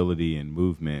mobility and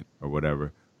movement or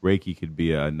whatever, Reiki could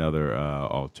be another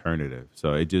alternative.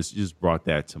 So it just brought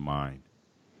that to mind.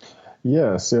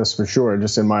 Yes, for sure.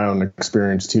 Just in my own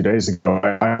experience 2 days ago,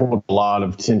 I hold a lot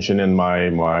of tension in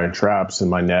my traps and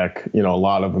my neck. A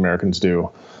lot of Americans do.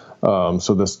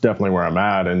 So that's definitely where I'm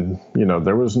at. And,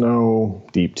 there was no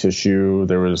deep tissue.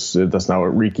 That's not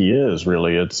what Reiki is,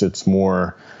 really. It's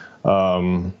more,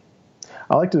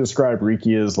 I like to describe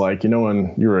Reiki as like,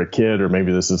 when you're a kid, or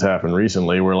maybe this has happened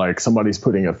recently, where like somebody's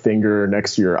putting a finger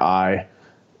next to your eye.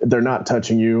 They're not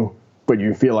touching you, but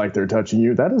you feel like they're touching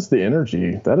you. That is the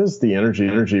energy. That is the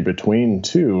energy between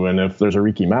two. And if there's a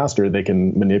Reiki master, they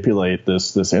can manipulate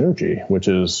this energy,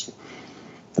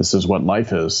 this is what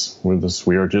life is.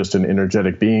 We are just an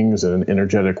energetic beings in an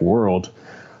energetic world.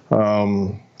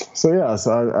 So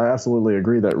I absolutely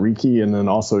agree that Reiki and then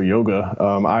also yoga.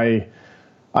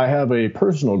 I have a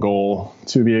personal goal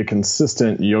to be a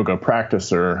consistent yoga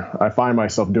practicer. I find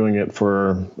myself doing it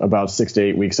for about 6 to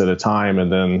 8 weeks at a time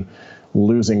and then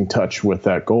losing touch with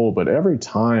that goal. But every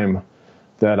time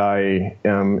that I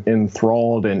am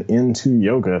enthralled and into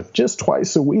yoga, just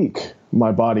twice a week,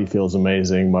 my body feels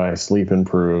amazing. My sleep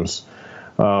improves,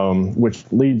 which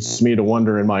leads me to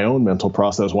wonder in my own mental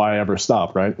process why I ever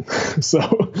stopped. Right. So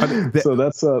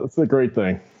that's a great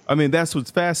thing. I mean, that's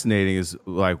what's fascinating is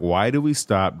like, why do we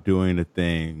stop doing the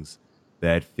things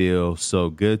that feel so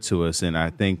good to us? And I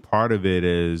think part of it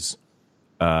is,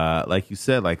 like you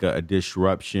said, like a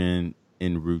disruption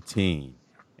in routine.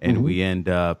 And we end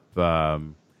up,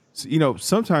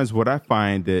 sometimes what I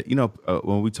find that,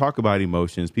 when we talk about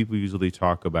emotions, people usually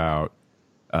talk about,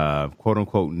 quote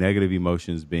unquote, negative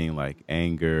emotions being like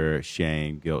anger,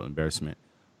 shame, guilt, embarrassment.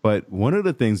 But one of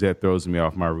the things that throws me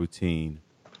off my routine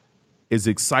is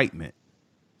excitement.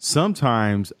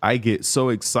 Sometimes I get so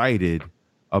excited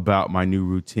about my new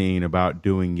routine, about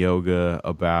doing yoga,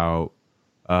 about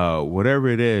whatever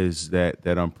it is that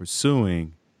I'm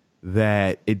pursuing,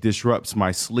 that it disrupts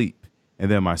my sleep. And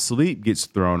then my sleep gets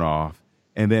thrown off.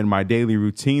 And then my daily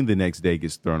routine the next day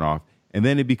gets thrown off. And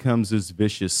then it becomes this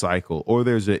vicious cycle. Or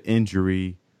there's an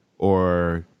injury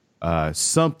or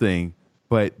something.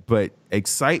 But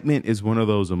excitement is one of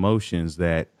those emotions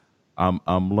that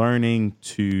I'm learning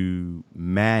to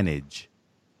manage,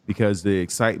 because the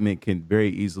excitement can very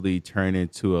easily turn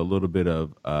into a little bit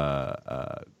of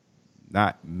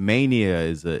not mania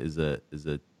is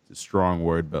a strong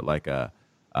word, but like a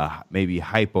maybe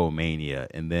hypomania,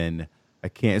 and then I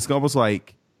can't. It's almost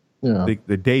like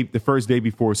the first day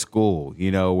before school,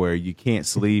 where you can't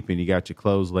sleep and you got your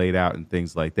clothes laid out and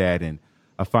things like that. And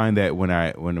I find that when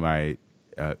I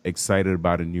excited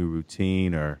about a new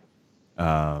routine or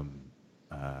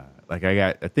like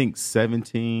I think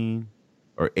 17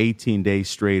 or 18 days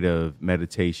straight of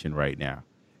meditation right now.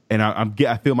 And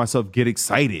I feel myself get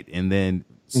excited. And then,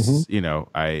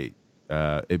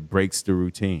 it breaks the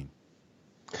routine.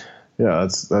 Yeah,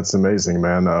 that's amazing,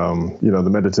 man. The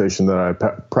meditation that I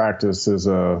practice is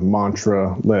a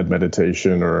mantra-led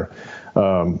meditation, or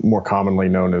more commonly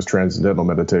known as transcendental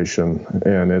meditation.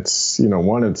 And it's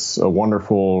a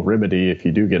wonderful remedy if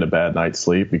you do get a bad night's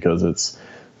sleep, because it's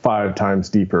 5 times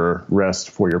deeper rest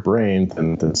for your brain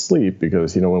than sleep.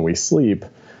 Because, when we sleep,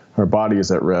 our body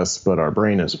is at rest, but our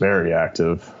brain is very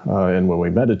active. And when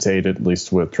we meditate, at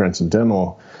least with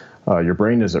transcendental, your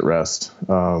brain is at rest,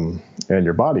 and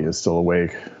your body is still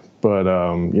awake. But,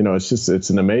 it's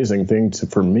an amazing thing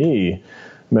for me.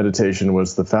 Meditation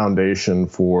was the foundation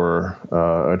for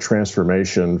a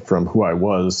transformation from who I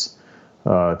was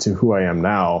to who I am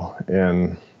now.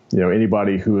 And,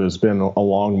 anybody who has been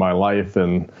along my life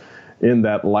and in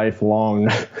that lifelong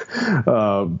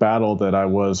battle that I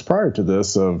was prior to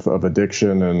this of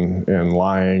addiction and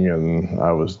lying, and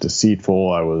I was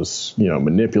deceitful, I was,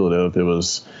 manipulative. It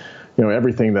was,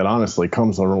 everything that honestly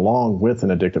comes along with an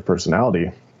addictive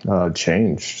personality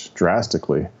changed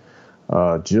drastically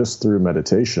just through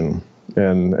meditation.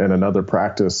 And another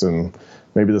practice, and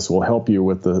maybe this will help you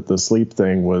with the sleep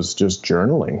thing, was just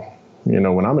journaling.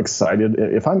 When I'm excited,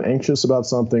 if I'm anxious about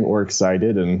something or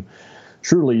excited, and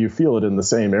truly you feel it in the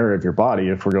same area of your body,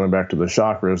 if we're going back to the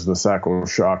chakras, the sacral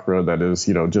chakra that is,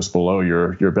 just below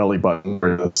your belly button,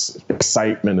 where this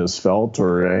excitement is felt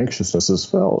or anxiousness is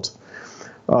felt,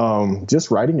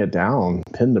 just writing it down,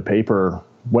 pen to paper,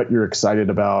 what you're excited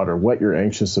about or what you're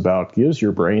anxious about, gives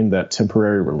your brain that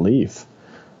temporary relief.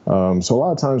 So a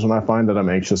lot of times when I find that I'm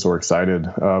anxious or excited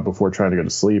before trying to go to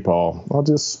sleep, I'll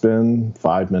just spend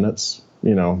 5 minutes.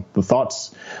 The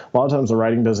thoughts, a lot of times the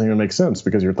writing doesn't even make sense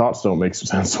because your thoughts don't make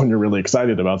sense when you're really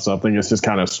excited about something. It's just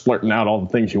kind of splurting out all the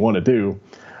things you want to do.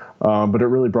 But it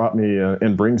really brought me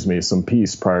and brings me some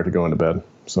peace prior to going to bed.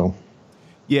 So,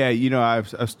 yeah,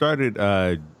 I've started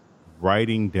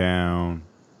writing down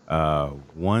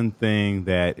one thing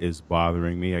that is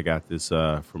bothering me. I got this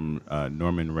from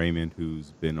Norman Raymond,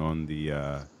 who's been on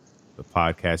the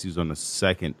podcast. He's on the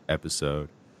second episode.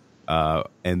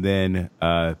 And then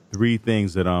 3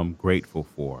 things that I'm grateful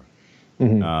for.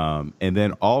 Mm-hmm. And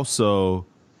then also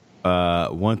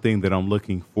one thing that I'm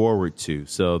looking forward to.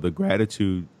 So the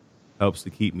gratitude helps to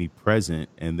keep me present.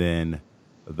 And then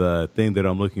the thing that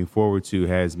I'm looking forward to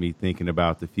has me thinking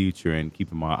about the future and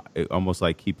almost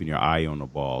like keeping your eye on the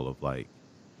ball of like,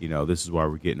 this is why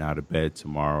we're getting out of bed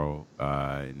tomorrow.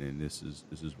 And then this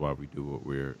is why we do what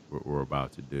we're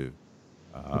about to do.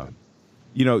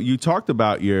 You talked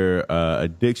about your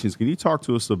addictions. Can you talk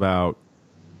to us about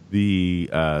the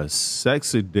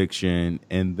sex addiction,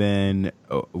 and then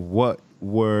what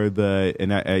were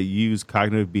and I used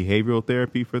cognitive behavioral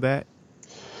therapy for that?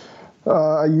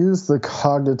 I used the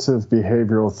cognitive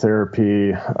behavioral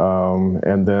therapy,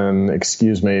 and then,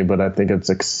 excuse me, but I think it's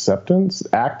acceptance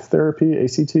ACT therapy,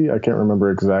 ACT. I can't remember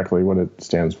exactly what it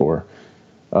stands for.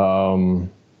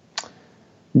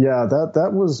 Yeah,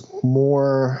 that was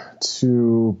more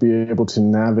to be able to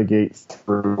navigate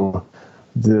through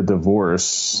the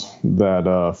divorce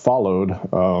that followed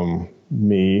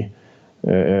me,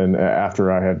 and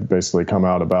after I had basically come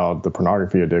out about the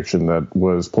pornography addiction that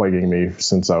was plaguing me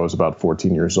since I was about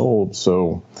 14 years old.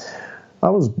 So I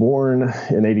was born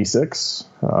in 86,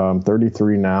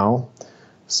 33 now.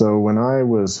 So when I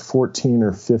was 14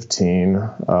 or 15,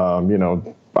 I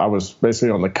was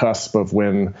basically on the cusp of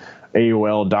when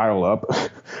AOL dial-up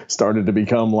started to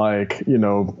become like,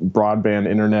 broadband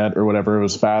internet or whatever. It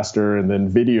was faster, and then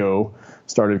video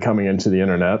started coming into the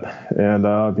internet. And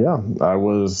I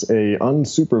was a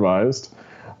unsupervised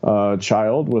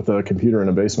child with a computer in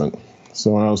a basement.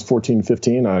 So when I was 14,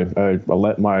 15, I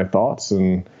let my thoughts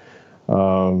and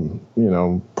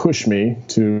push me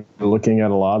to looking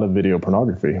at a lot of video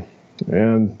pornography.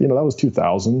 And that was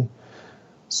 2000.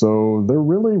 So there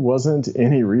really wasn't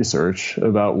any research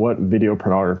about what video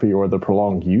pornography or the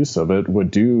prolonged use of it would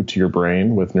do to your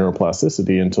brain with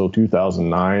neuroplasticity until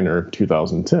 2009 or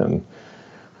 2010.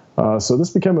 So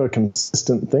this became a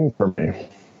consistent thing for me.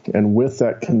 And with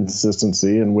that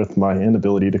consistency and with my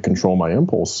inability to control my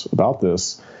impulse about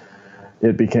this,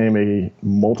 it became a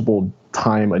multiple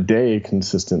time a day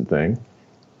consistent thing.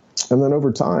 And then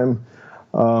over time,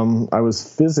 I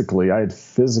had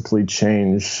physically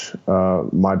changed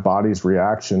my body's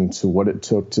reaction to what it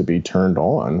took to be turned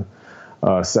on,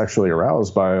 sexually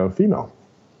aroused by a female.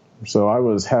 So I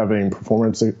was having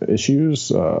performance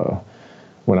issues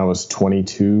when I was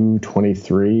 22,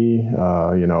 23.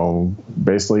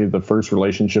 Basically the first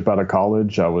relationship out of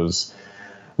college, I was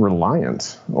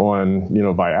reliant on,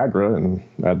 Viagra. And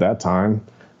at that time,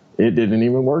 it didn't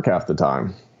even work half the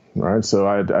time. Right. So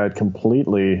I had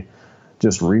completely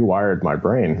just rewired my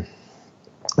brain.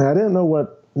 And I didn't know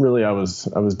what really I was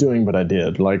doing, but I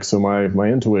did. So my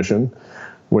intuition,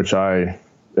 which I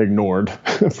ignored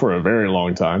for a very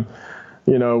long time,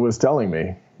 was telling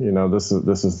me, this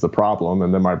is the problem.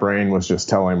 And then my brain was just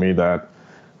telling me that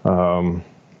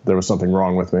there was something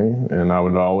wrong with me and I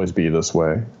would always be this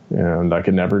way and I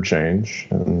could never change.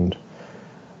 And,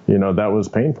 that was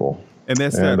painful. And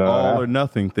that's that all or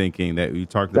nothing thinking that you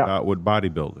talked about with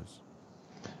bodybuilders.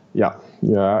 Yeah,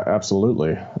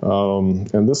 absolutely.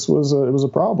 And this was it was a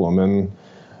problem. And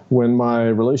when my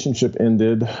relationship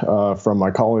ended from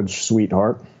my college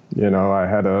sweetheart, I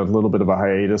had a little bit of a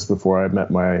hiatus before I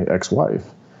met my ex-wife.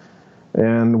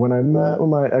 And when I met with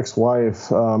my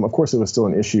ex-wife, of course it was still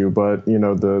an issue, but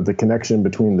the connection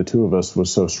between the two of us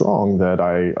was so strong that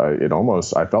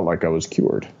I felt like I was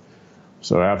cured.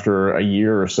 So after a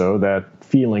year or so, that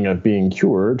feeling of being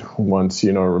cured, once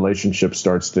a relationship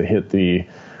starts to hit the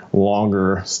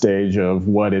longer stage of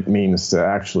what it means to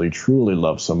actually truly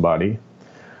love somebody,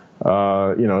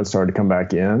 it started to come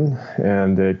back in,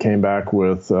 and it came back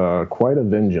with quite a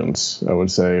vengeance. I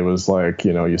would say it was like,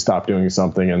 you stop doing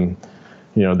something and,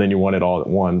 then you want it all at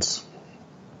once.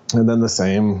 And then the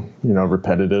same,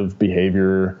 repetitive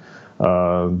behavior,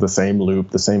 the same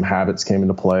loop, the same habits came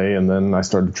into play. And then I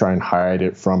started to try and hide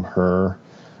it from her,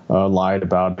 lied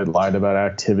about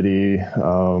activity,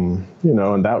 and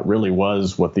that really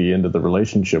was what the end of the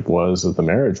relationship was, that the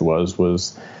marriage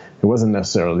was it wasn't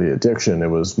necessarily the addiction. It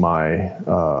was my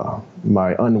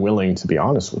unwilling to be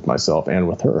honest with myself and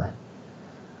with her.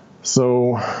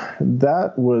 So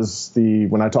that was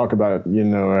when I talk about,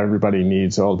 everybody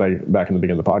needs, back in the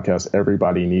beginning of the podcast,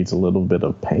 everybody needs a little bit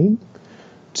of pain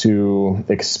to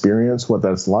experience what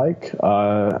that's like.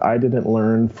 I didn't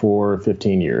learn for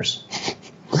 15 years.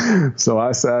 So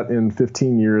I sat in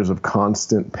 15 years of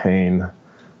constant pain,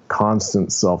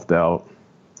 constant self-doubt,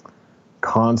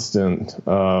 constant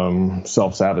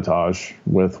self-sabotage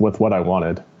with what I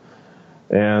wanted.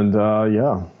 And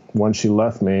once she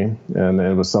left me, and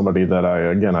it was somebody that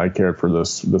I cared for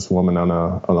this woman on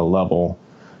a level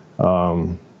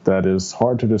that is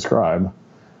hard to describe,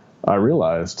 I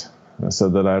realized, I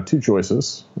said that I have two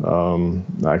choices.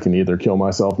 I can either kill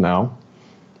myself now,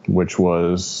 which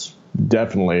was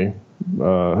definitely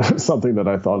something that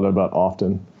I thought about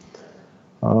often,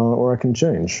 or I can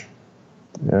change.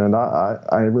 And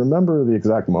I remember the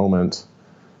exact moment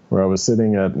where I was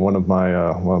sitting at one of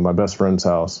my best friend's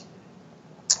house,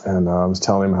 and I was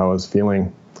telling him how I was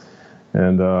feeling,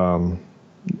 and I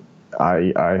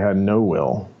had no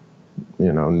will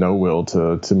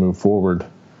to move forward.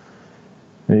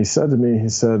 And he said to me,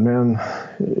 "Man,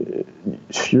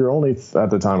 you're only," at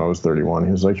the time I was 31.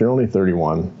 He was like, "You're only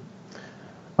 31."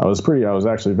 I was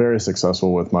actually very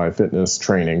successful with my fitness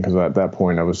training, because at that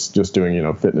point I was just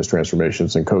doing, fitness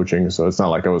transformations and coaching. So it's not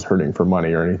like I was hurting for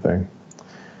money or anything.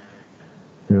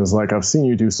 It was like, "I've seen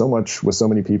you do so much with so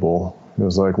many people." It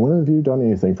was like, "When have you done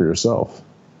anything for yourself?"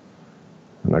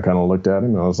 And I kind of looked at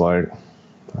him and I was like,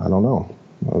 "I don't know."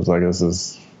 I was like,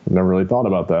 I've never really thought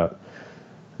about that.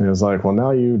 And he was like, "Well,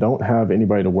 now you don't have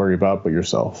anybody to worry about but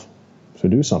yourself. So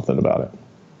do something about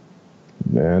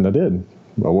it." And I did.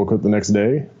 I woke up the next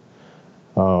day.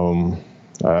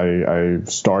 I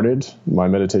started my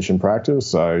meditation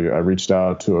practice. I reached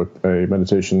out to a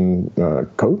meditation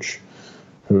coach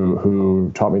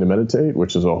who taught me to meditate,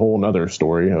 which is a whole nother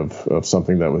story of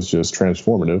something that was just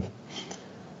transformative.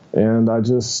 And I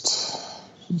just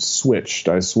switched.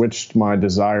 I switched my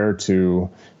desire to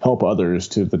help others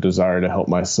to the desire to help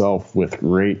myself with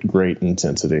great, great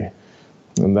intensity.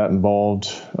 And that involved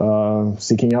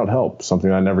seeking out help,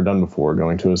 something I'd never done before,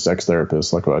 going to a sex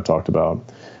therapist, like what I talked about,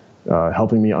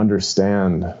 helping me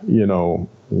understand,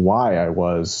 why I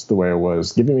was the way I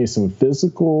was, giving me some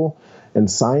physical and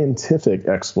scientific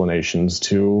explanations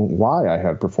to why I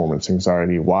had performance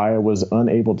anxiety, why I was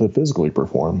unable to physically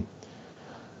perform.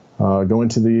 Going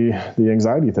to the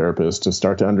anxiety therapist to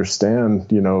start to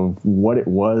understand, what it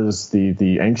was,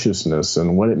 the anxiousness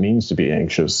and what it means to be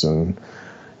anxious, and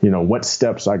what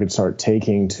steps I could start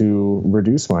taking to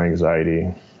reduce my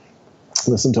anxiety.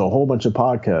 Listened to a whole bunch of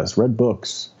podcasts, read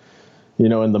books,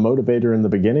 and the motivator in the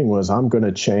beginning was, I'm going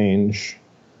to change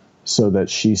so that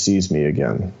she sees me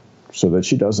again, so that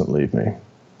she doesn't leave me.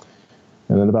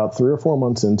 And then about 3 or 4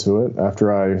 months into it,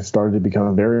 after I started to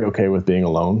become very okay with being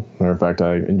alone, matter of fact,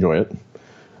 I enjoy it,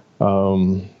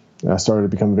 I started to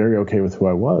become very okay with who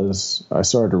I was. I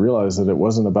started to realize that it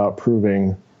wasn't about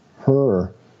proving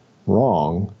her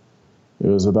wrong. It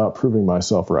was about proving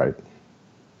myself right.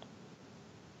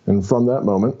 And from that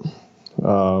moment,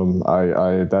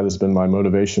 that has been my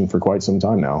motivation for quite some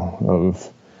time now,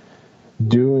 of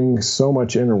doing so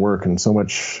much inner work and so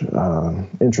much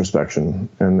introspection,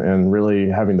 and really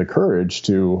having the courage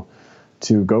to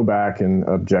go back and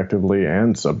objectively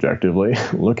and subjectively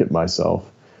look at myself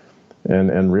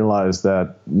and realize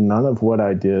that none of what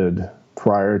I did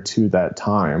prior to that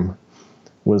time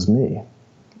was me.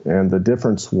 And the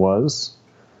difference was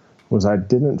I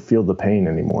didn't feel the pain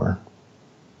anymore.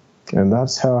 And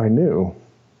that's how I knew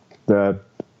that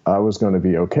I was going to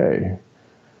be okay.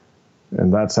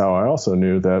 And that's how I also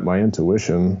knew that my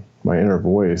intuition, my inner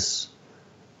voice,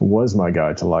 was my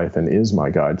guide to life and is my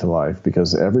guide to life,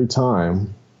 because every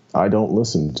time I don't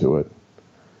listen to it,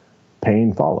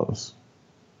 pain follows.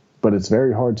 But it's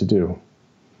very hard to do.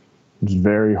 It's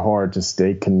very hard to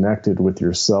stay connected with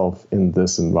yourself in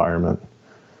this environment.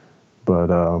 But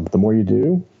the more you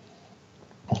do,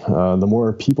 the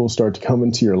more people start to come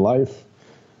into your life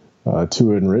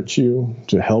to enrich you,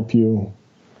 to help you,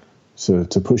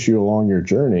 to push you along your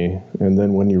journey. And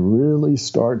then when you really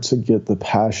start to get the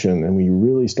passion and when you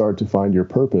really start to find your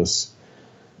purpose,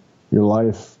 your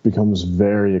life becomes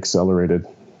very accelerated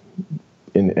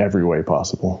in every way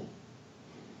possible.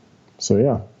 So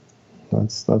yeah,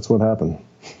 that's what happened.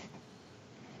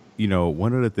 You know,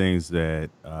 one of the things that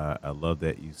I love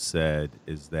that you said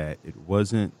is that it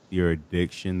wasn't your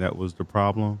addiction that was the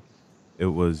problem. It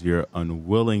was your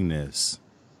unwillingness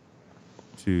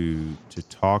to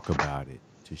talk about it,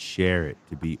 to share it,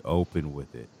 to be open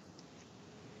with it.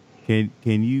 Can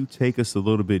you take us a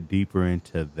little bit deeper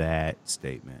into that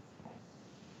statement?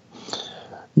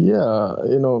 Yeah,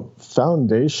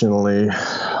 foundationally,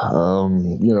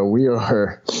 we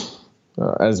are,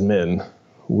 as men,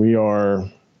 we are.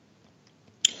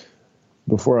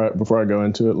 Before I go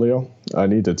into it, Leo, I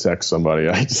need to text somebody.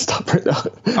 I need to stop right now.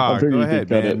 I figured Go you could ahead,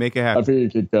 cut man. it. Make it I happen.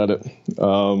 figured you could cut it.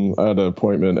 I had an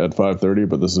appointment at 5:30,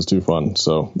 but this is too fun.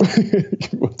 So,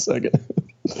 give me 1 second.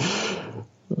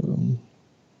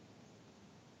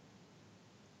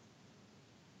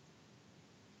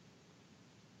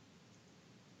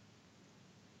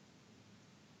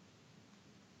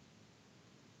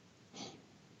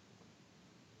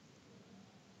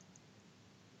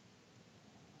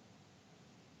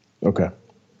 Okay.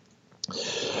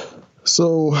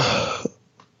 So,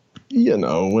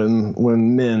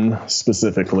 when men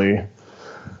specifically,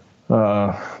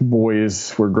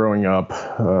 boys were growing up,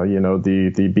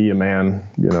 the be a man,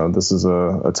 this is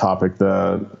a topic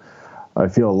that I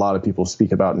feel a lot of people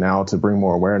speak about now to bring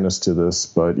more awareness to this.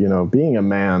 But, being a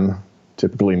man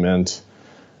typically meant,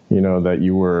 that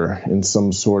you were in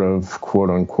some sort of quote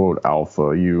unquote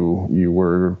alpha. You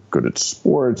were good at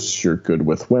sports, you're good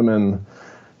with women,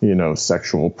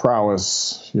 sexual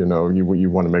prowess, you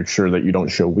want to make sure that you don't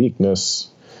show weakness.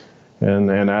 And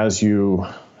as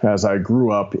I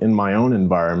grew up in my own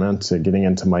environment, getting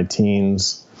into my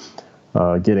teens,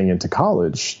 getting into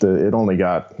college, it only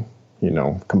got,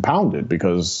 compounded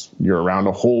because you're around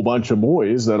a whole bunch of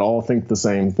boys that all think the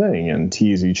same thing and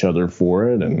tease each other for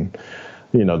it. And,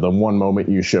 the one moment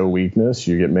you show weakness,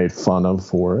 you get made fun of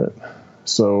for it.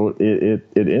 So it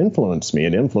influenced me.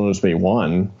 It influenced me,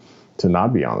 one, to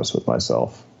not be honest with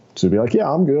myself, to be like, yeah,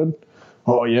 I'm good.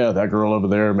 Oh yeah, that girl over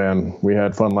there, man, we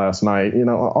had fun last night.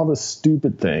 All the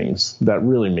stupid things that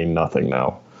really mean nothing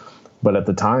now. But at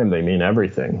the time, they mean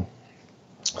everything.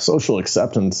 Social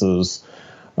acceptance is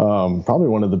probably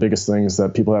one of the biggest things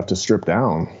that people have to strip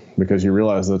down, because you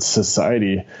realize that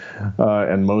society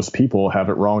and most people have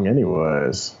it wrong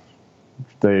anyways.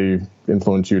 They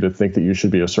influence you to think that you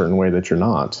should be a certain way that you're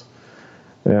not.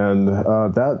 And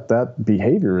that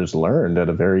behavior is learned at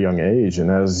a very young age.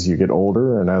 And as you get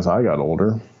older, and as I got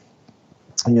older,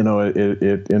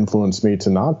 it influenced me to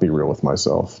not be real with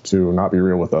myself, to not be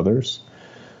real with others.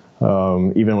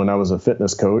 Even when I was a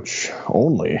fitness coach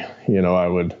only,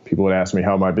 people would ask me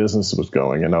how my business was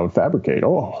going, and I would fabricate.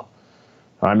 Oh,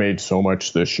 I made so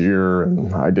much this year,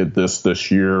 and I did this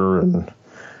year, and,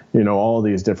 all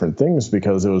these different things,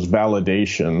 because it was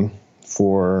validation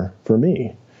for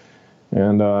me.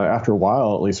 And after a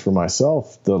while, at least for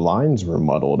myself, the lines were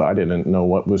muddled. I didn't know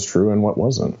what was true and what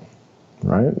wasn't,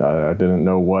 right? I didn't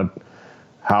know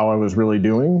how I was really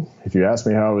doing. If you asked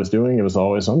me how I was doing, it was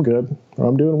always, I'm good, or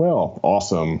I'm doing well,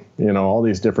 awesome. All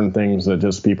these different things that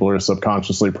just people are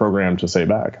subconsciously programmed to say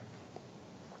back.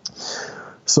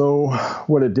 So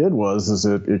what it did is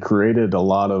it created a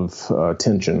lot of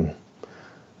tension.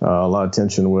 A lot of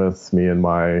tension with me and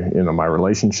my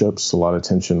relationships, a lot of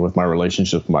tension with my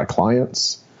relationship with my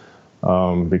clients,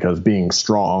 because being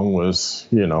strong was,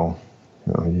 you want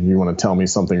to tell me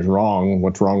something's wrong.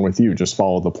 What's wrong with you? Just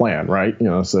follow the plan, right?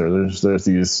 So there's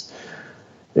these.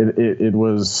 It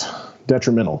was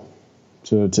detrimental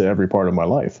to every part of my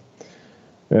life.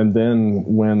 And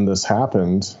then when this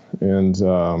happened,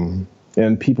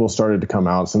 and people started to come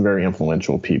out, some very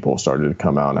influential people started to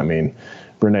come out. I mean,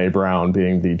 Brene Brown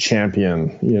being the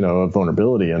champion, of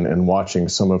vulnerability, and watching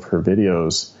some of her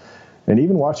videos, and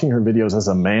even watching her videos as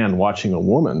a man watching a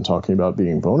woman talking about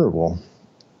being vulnerable,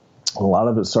 a lot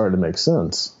of it started to make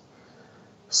sense.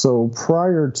 So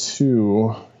prior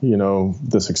to,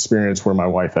 this experience where my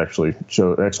wife ex-wife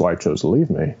chose to leave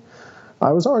me,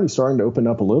 I was already starting to open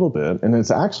up a little bit, and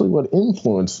it's actually what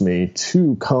influenced me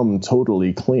to come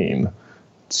totally clean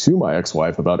to my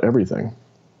ex-wife about everything.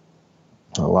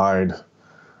 I lied.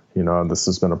 This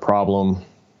has been a problem.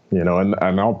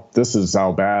 This is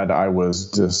how bad I was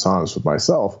dishonest with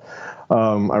myself.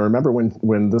 I remember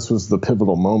when this was the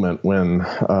pivotal moment when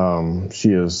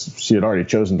she had already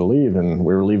chosen to leave, and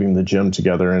we were leaving the gym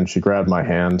together, and she grabbed my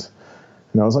hand,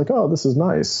 and I was like, oh, this is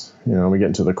nice. We get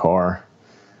into the car,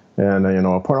 and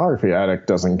a pornography addict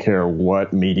doesn't care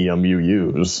what medium you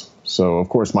use. So of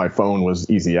course my phone was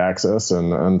easy access,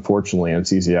 and unfortunately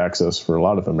it's easy access for a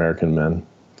lot of American men.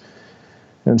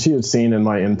 And she had seen in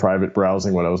my in private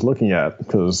browsing what I was looking at,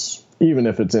 because even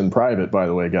if it's in private, by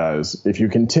the way, guys, if you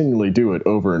continually do it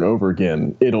over and over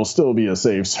again, it'll still be a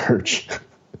safe search.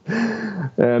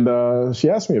 And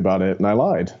she asked me about it, and I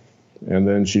lied. And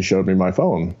then she showed me my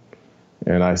phone,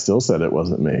 and I still said it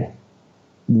wasn't me,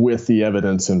 with the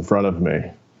evidence in front of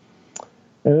me.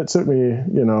 And it took me,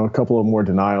 a couple of more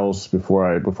denials before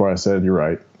I said, you're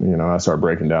right. I started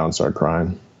breaking down, started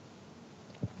crying.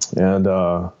 And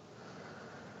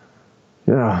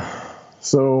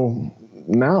so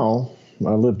now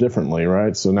I live differently,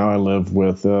 right? So now I live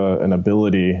with an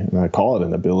ability, and I call it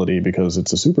an ability because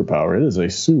it's a superpower. It is a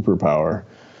superpower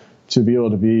to be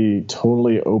able to be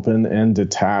totally open and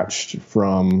detached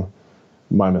from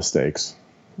my mistakes,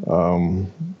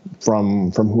 from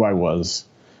who I was,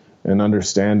 and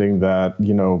understanding that,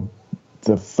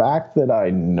 the fact that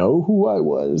I know who I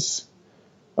was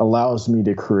allows me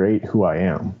to create who I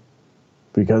am.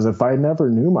 Because if I never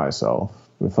knew myself,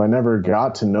 if I never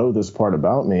got to know this part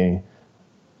about me,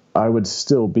 I would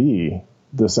still be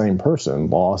the same person,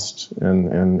 lost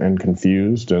and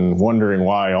confused and wondering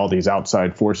why all these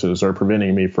outside forces are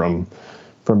preventing me from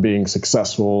being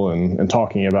successful and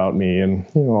talking about me and,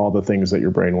 all the things that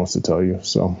your brain wants to tell you.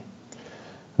 So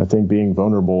I think being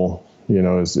vulnerable,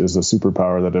 is a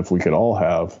superpower that if we could all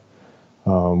have,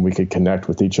 we could connect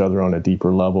with each other on a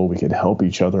deeper level. We could help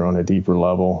each other on a deeper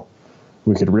level.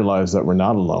 We could realize that we're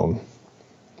not alone.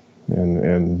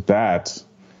 And that,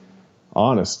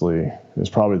 honestly, is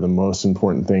probably the most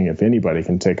important thing, if anybody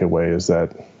can take away, is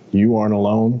that you aren't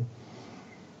alone.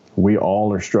 We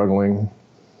all are struggling.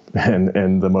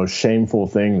 And the most shameful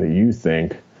thing that you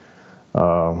think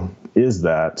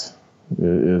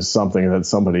is something that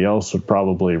somebody else would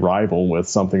probably rival with,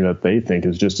 something that they think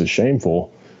is just as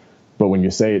shameful. But when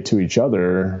you say it to each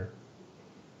other,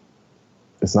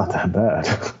 it's not that bad.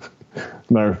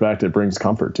 Matter of fact, it brings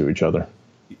comfort to each other.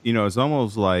 It's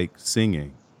almost like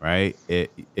singing, right?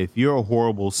 If you're a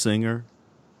horrible singer,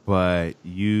 but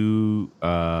you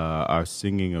are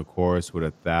singing a chorus with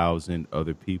 1,000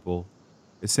 other people,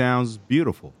 it sounds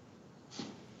beautiful.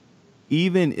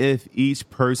 Even if each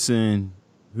person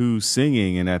who's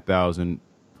singing in that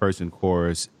 1,000-person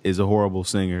chorus is a horrible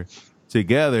singer,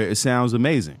 together it sounds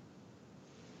amazing.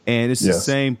 And it's the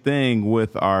same thing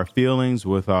with our feelings,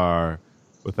 with our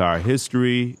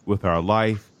history, with our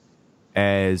life.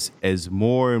 As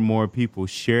more and more people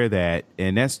share that,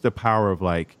 and that's the power of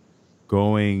like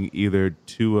going either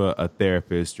to a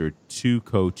therapist or to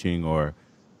coaching or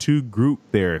to group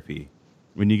therapy.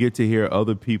 When you get to hear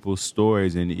other people's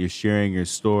stories and you're sharing your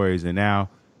stories, and now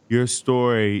your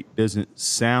story doesn't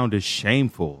sound as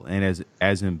shameful and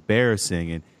as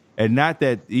embarrassing, and not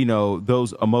that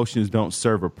those emotions don't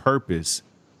serve a purpose,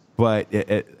 but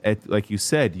like you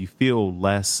said, you feel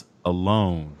less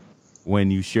alone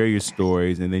when you share your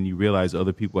stories, and then you realize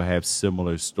other people have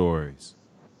similar stories.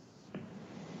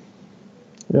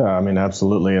 Yeah,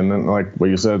 absolutely. And then like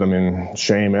what you said,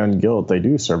 shame and guilt, they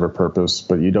do serve a purpose,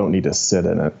 but you don't need to sit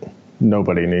in it.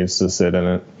 Nobody needs to sit in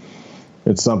it.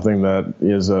 It's something that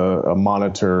is a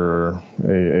monitor,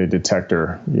 a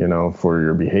detector, for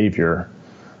your behavior.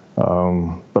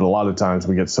 But a lot of times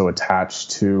we get so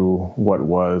attached to what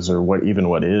was or what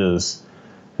is,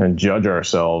 and judge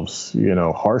ourselves,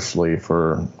 harshly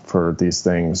for these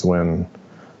things when,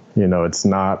 it's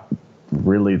not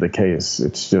really the case.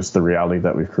 It's just the reality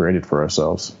that we've created for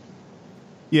ourselves.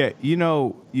 Yeah,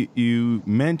 you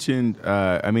mentioned,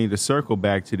 to circle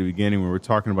back to the beginning when we're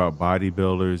talking about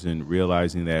bodybuilders and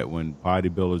realizing that when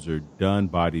bodybuilders are done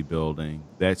bodybuilding,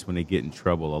 that's when they get in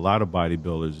trouble. A lot of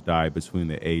bodybuilders die between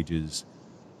the ages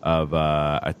of,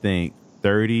 I think,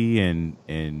 30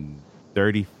 and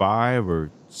 35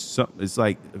 or something. It's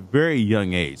like a very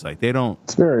young age. Like they don't.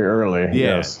 It's very early.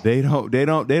 Yeah, yes. They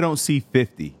don't see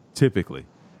 50 typically,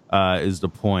 is the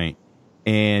point.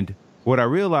 And what I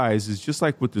realize is just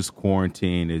like with this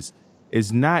quarantine is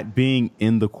not being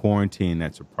in the quarantine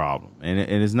that's a problem, and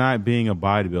it's not being a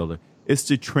bodybuilder. It's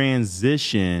the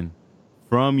transition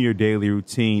from your daily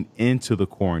routine into the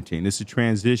quarantine. It's a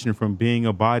transition from being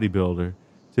a bodybuilder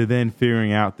to then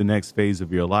figuring out the next phase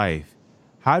of your life.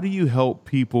 How do you help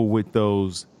people with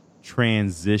those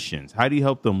transitions? How do you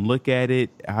help them look at it?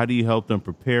 How do you help them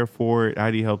prepare for it?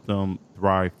 How do you help them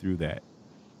thrive through that?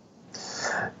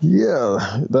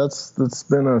 Yeah, that's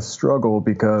been a struggle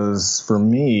because for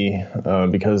me,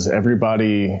 because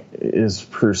everybody is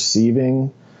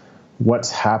perceiving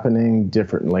what's happening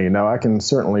differently. Now, I can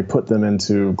certainly put them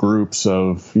into groups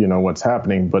of, what's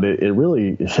happening, but it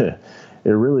really, it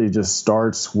really just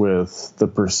starts with the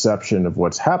perception of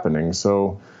what's happening.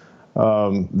 So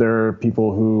there are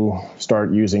people who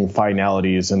start using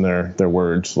finalities in their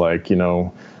words, like,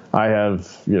 I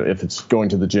have, if it's going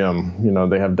to the gym,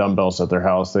 they have dumbbells at their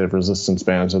house, they have resistance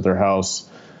bands at their house,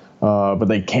 but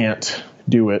they can't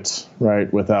do it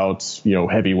right without,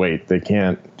 heavy weight. They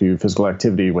can't do physical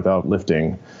activity without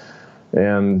lifting.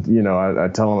 And, I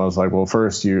tell them, I was like, well,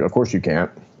 first, of course you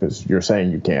can't, because you're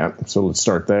saying you can't. So let's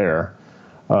start there.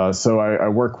 So I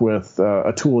work with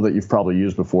a tool that you've probably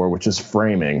used before, which is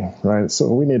framing, right?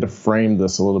 So we need to frame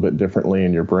this a little bit differently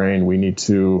in your brain. We need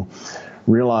to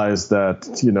realize that,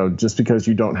 just because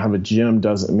you don't have a gym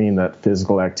doesn't mean that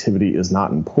physical activity is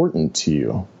not important to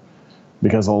you.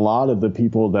 Because a lot of the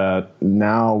people that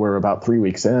now we're about 3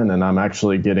 weeks in, and I'm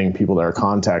actually getting people that are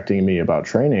contacting me about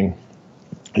training,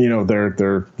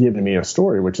 they're giving me a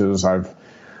story, which is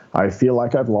I feel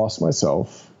like I've lost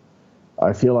myself.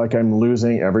 I feel like I'm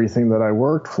losing everything that I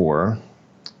worked for,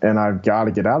 and I've got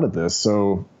to get out of this.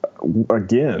 So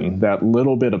again, that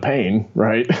little bit of pain,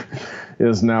 right,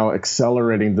 is now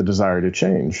accelerating the desire to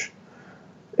change.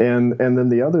 And then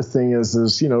the other thing is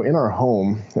in our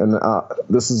home, and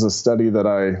this is a study that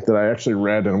I actually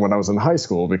read when I was in high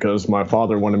school, because my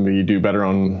father wanted me to do better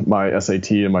on my SAT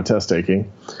and my test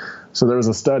taking. So there was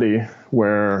a study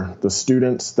where the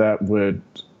students that would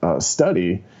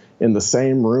study in the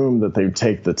same room that they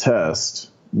take the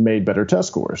test made better test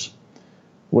scores.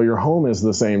 Well, your home is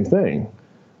the same thing.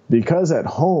 Because at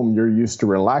home you're used to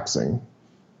relaxing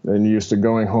and you're used to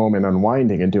going home and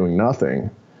unwinding and doing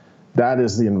nothing. That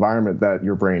is the environment that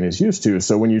your brain is used to.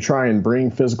 So when you try and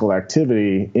bring physical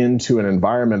activity into an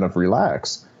environment of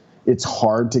relax, it's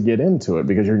hard to get into it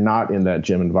because you're not in that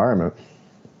gym environment.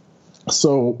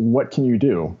 So what can you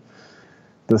do?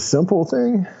 The simple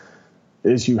thing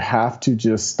is you have to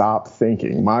just stop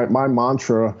thinking. My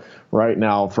mantra right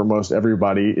now for most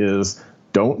everybody is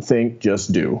don't think,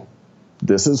 just do.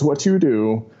 This is what you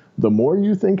do. The more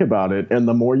you think about it and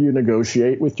the more you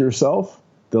negotiate with yourself,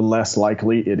 the less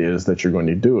likely it is that you're going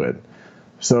to do it.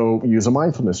 So use a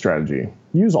mindfulness strategy.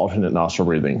 Use alternate nostril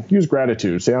breathing. Use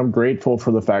gratitude. Say, I'm grateful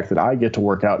for the fact that I get to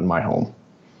work out in my home.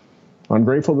 I'm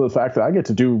grateful for the fact that I get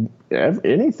to do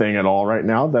anything at all right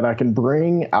now that I can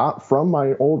bring out from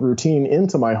my old routine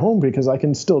into my home because I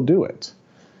can still do it.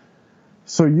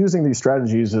 So using these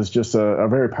strategies is just a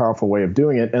very powerful way of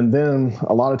doing it. And then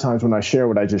a lot of times when I share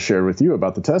what I just shared with you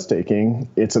about the test taking,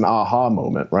 it's an aha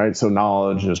moment, right? So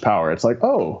knowledge is power. It's like,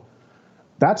 oh,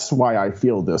 that's why I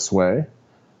feel this way,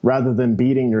 rather than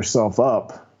beating yourself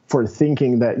up for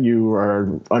thinking that you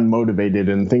are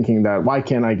unmotivated and thinking that, why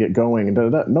can't I get going?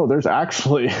 And no, there's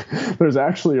actually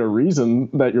a reason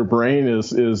that your brain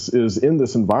is in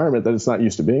this environment that it's not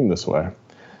used to being this way.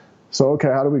 So, okay,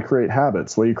 how do we create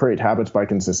habits? Well, you create habits by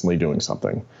consistently doing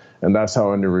something. And that's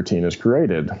how a new routine is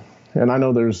created. And I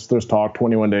know there's talk,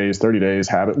 21 days, 30 days,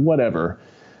 habit, whatever.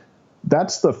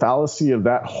 That's the fallacy of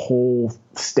that whole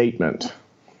statement,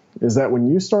 is that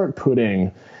when you start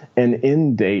putting an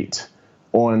end date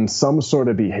on some sort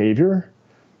of behavior,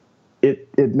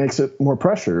 it makes it more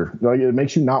pressure. Like, it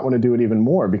makes you not want to do it even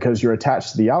more because you're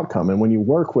attached to the outcome. And when you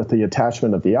work with the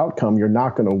attachment of the outcome, you're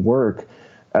not going to work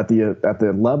at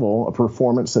the level of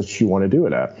performance that you want to do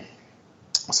it at.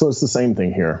 So it's the same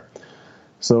thing here.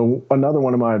 So another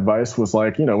one of my advice was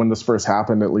like, when this first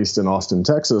happened, at least in Austin,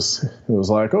 Texas, it was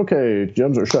like, okay,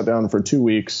 gyms are shut down for 2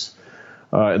 weeks,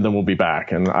 and then we'll be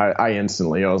back. And I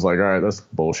instantly, I was like, all right, that's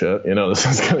bullshit. This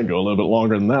is going to go a little bit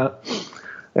longer than that.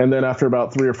 And then after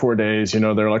about 3 or 4 days,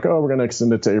 they're like, oh, we're going to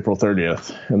extend it to April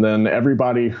 30th. And then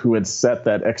everybody who had set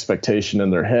that expectation in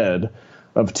their head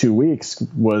of 2 weeks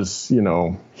was,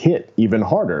 hit even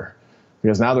harder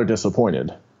because now they're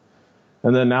disappointed.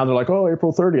 And then now they're like, oh,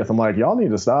 April 30th. I'm like, y'all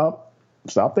need to stop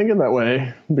thinking that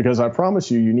way, because I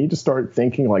promise you, you need to start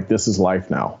thinking like this is life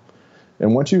now.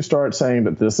 And once you start saying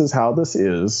that this is how this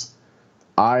is,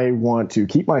 I want to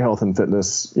keep my health and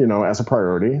fitness, as a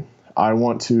priority. I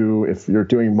want to, if you're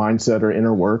doing mindset or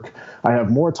inner work, I have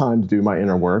more time to do my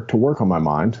inner work, to work on my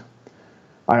mind.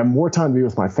 I have more time to be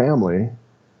with my family.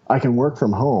 I can work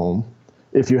from home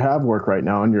if you have work right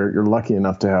now and you're lucky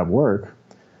enough to have work.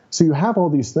 So you have all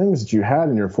these things that you had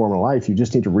in your former life. You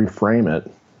just need to reframe it,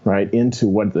 right, into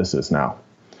what this is now.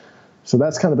 So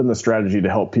that's kind of been the strategy to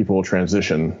help people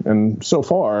transition. And so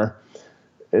far,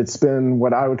 it's been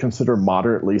what I would consider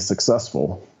moderately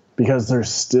successful, because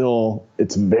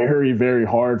it's very, very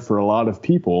hard for a lot of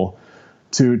people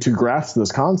to grasp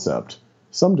this concept.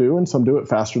 Some do, and some do it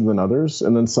faster than others.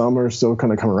 And then some are still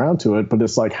kind of come around to it. But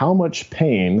it's like, how much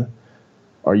pain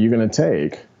are you going to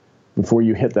take before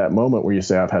you hit that moment where you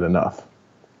say, I've had enough?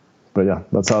 But yeah,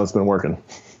 that's how it's been working.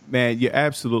 Man, you're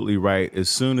absolutely right. As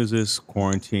soon as this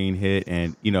quarantine hit,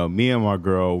 and me and my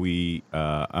girl,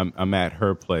 I'm at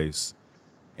her place,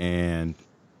 and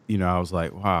I was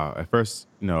like, wow. At first,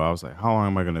 I was like, how long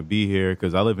am I going to be here?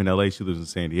 Because I live in LA, she lives in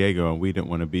San Diego, and we didn't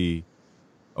want to be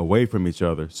away from each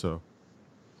other, so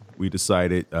we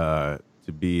decided to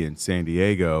be in San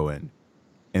Diego, and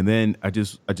then I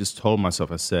just told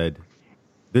myself, I said,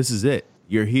 this is it.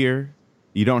 You're here.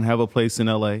 You don't have a place in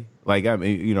LA. Like, I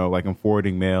mean, like I'm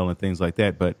forwarding mail and things like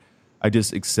that, but I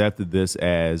just accepted this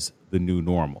as the new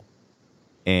normal,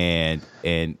 and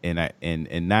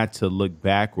not to look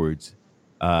backwards,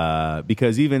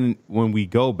 because even when we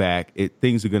go back,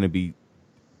 things are going to be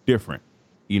different,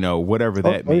 whatever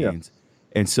that means. Yeah.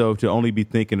 And so to only be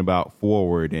thinking about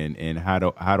forward and how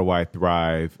do I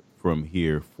thrive from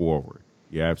here forward?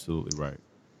 You're absolutely right.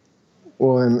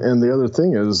 Well, and the other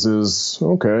thing is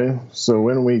okay, so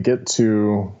when we get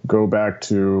to go back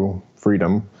to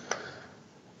freedom,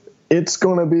 it's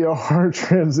going to be a hard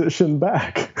transition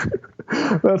back.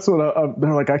 That's what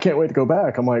they're like, I can't wait to go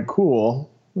back. I'm like, cool.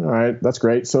 All right, that's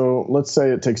great. So let's say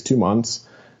it takes 2 months.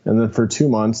 And then for 2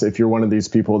 months, if you're one of these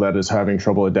people that is having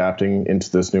trouble adapting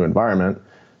into this new environment,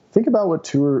 think about what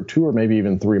two or maybe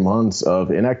even 3 months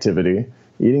of inactivity,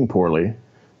 eating poorly,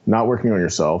 not working on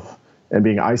yourself, and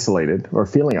being isolated or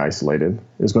feeling isolated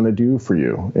is going to do for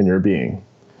you and your being.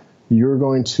 You're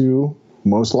going to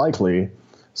most likely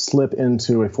slip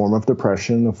into a form of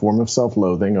depression, a form of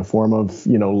self-loathing, a form of,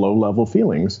 low-level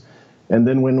feelings. And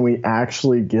then when we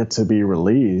actually get to be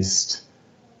released,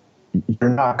 you're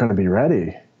not going to be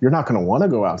ready. You're not going to want to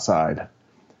go outside,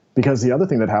 because the other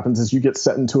thing that happens is you get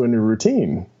set into a new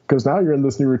routine, because now you're in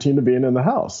this new routine of being in the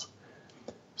house.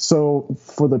 So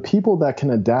for the people that can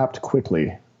adapt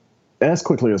quickly, as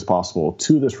quickly as possible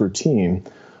to this routine,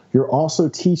 you're also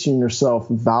teaching yourself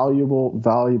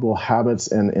valuable habits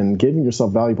and giving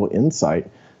yourself valuable insight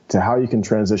to how you can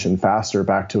transition faster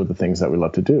back to the things that we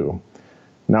love to do.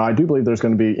 Now, I do believe there's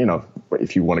going to be,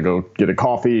 if you want to go get a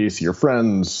coffee, see your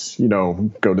friends,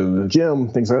 go to the gym,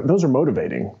 things like that, those are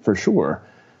motivating for sure.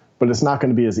 But it's not going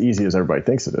to be as easy as everybody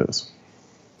thinks it is.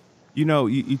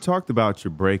 You talked about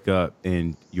your breakup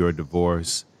and your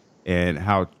divorce and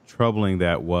how troubling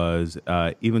that was,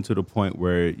 even to the point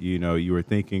where, you were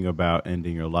thinking about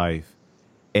ending your life.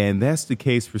 And that's the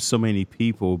case for so many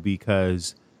people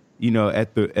because,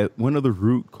 at one of the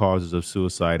root causes of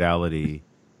suicidality,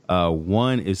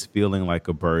 one is feeling like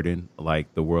a burden,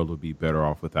 like the world would be better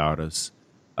off without us.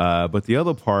 But the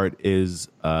other part is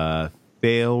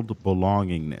failed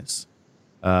belongingness.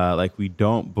 Like we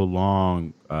don't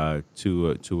belong to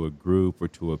a group or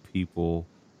to a people.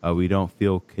 We don't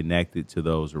feel connected to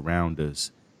those around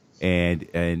us. And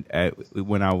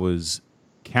when I was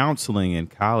counseling in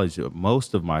college,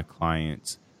 most of my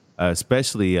clients,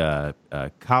 especially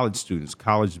college students,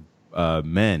 college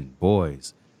men,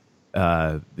 boys,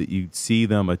 that you'd see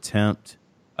them attempt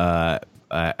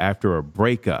after a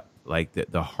breakup, like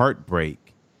the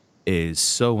heartbreak is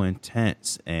so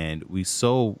intense. And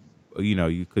because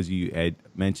you had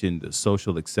mentioned the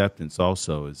social acceptance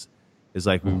also is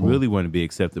like we really want to be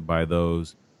accepted by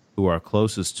those who are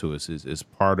closest to us is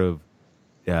part of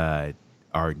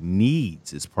our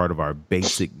needs, is part of our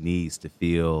basic needs to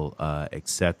feel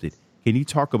accepted. Can you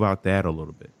talk about that a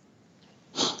little bit?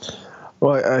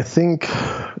 Well, I think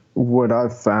what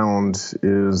I've found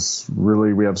is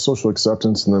really we have social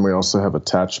acceptance and then we also have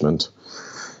attachment.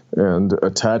 And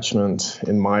attachment,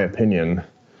 in my opinion,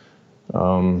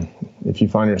 if you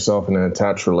find yourself in an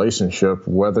attached relationship,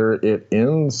 whether it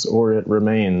ends or it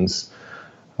remains,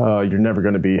 you're never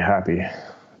going to be happy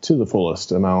to the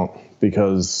fullest amount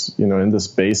because, in this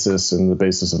basis, and the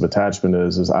basis of attachment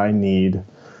is I need,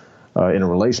 in a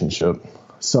relationship,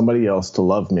 somebody else to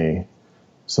love me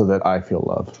so that I feel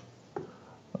loved.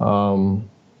 And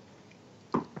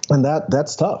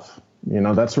that's tough.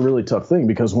 That's a really tough thing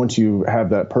because once you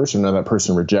have that person and that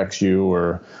person rejects you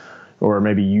or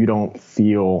maybe you don't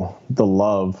feel the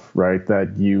love, right,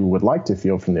 that you would like to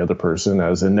feel from the other person,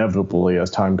 as inevitably as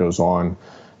time goes on,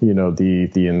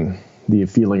 the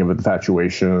feeling of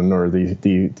infatuation or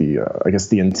I guess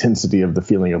the intensity of the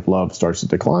feeling of love starts to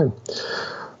decline.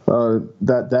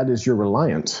 That is your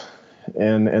reliant.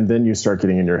 And then you start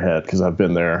getting in your head, because I've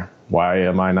been there. Why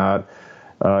am I not?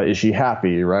 Is she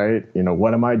happy? Right?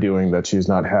 What am I doing that she's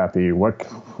not happy? What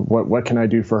can I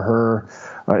do for her?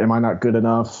 Am I not good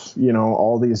enough?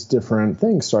 All these different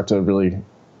things start to really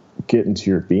get into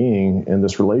your being, and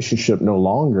this relationship no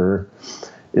longer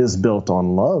is built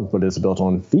on love, but it's built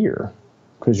on fear,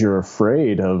 because you're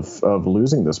afraid of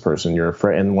losing this person. You're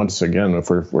afraid. And once again, if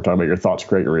we're talking about your thoughts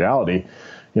create your reality,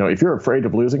 if you're afraid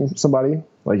of losing somebody,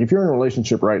 like if you're in a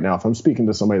relationship right now, if I'm speaking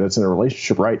to somebody that's in a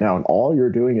relationship right now and all you're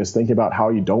doing is thinking about how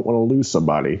you don't want to lose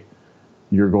somebody,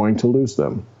 you're going to lose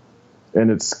them.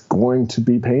 And it's going to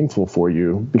be painful for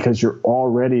you, because your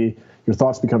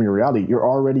thoughts become your reality. You're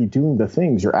already doing the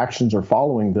things. Your actions are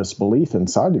following this belief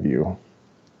inside of you.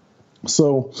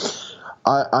 So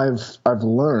I've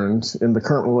learned in the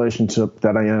current relationship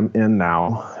that I am in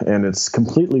now, and it's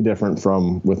completely different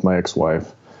from with my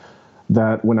ex-wife,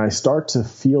 that when I start to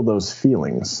feel those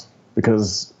feelings,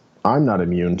 because I'm not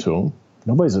immune to them,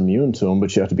 nobody's immune to them,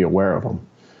 but you have to be aware of them.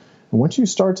 And once you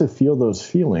start to feel those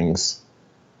feelings,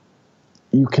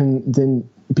 you can then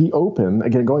be open.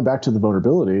 Again, going back to the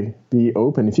vulnerability, be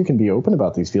open. If you can be open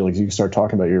about these feelings, you can start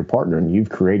talking about your partner, and you've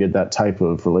created that type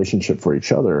of relationship for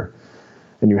each other,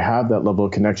 and you have that level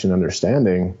of connection and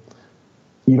understanding.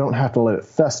 You don't have to let it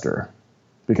fester.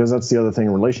 Because that's the other thing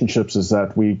in relationships, is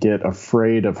that we get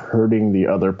afraid of hurting the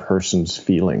other person's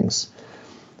feelings.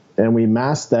 And we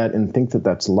mask that and think that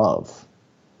that's love.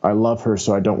 I love her,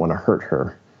 so I don't want to hurt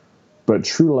her. But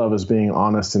true love is being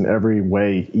honest in every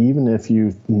way, even if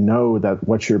you know that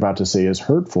what you're about to say is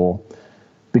hurtful,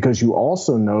 because you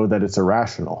also know that it's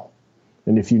irrational.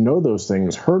 And if you know those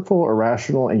things, hurtful,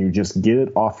 irrational, and you just get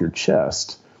it off your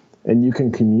chest, and you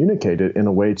can communicate it in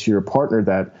a way to your partner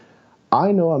that,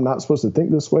 I know I'm not supposed to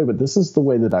think this way, but this is the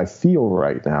way that I feel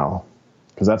right now.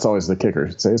 Because that's always the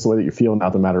kicker. Say it's the way that you feel,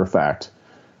 not the matter of fact.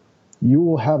 You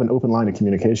will have an open line of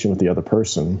communication with the other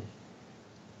person.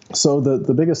 So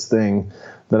the biggest thing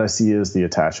that I see is the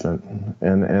attachment,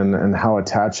 and how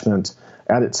attachment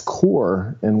at its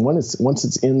core, and once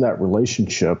it's in that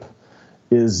relationship,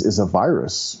 is a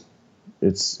virus.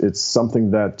 It's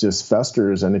something that just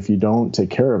festers, and if you don't take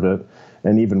care of it,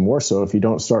 and even more so, if you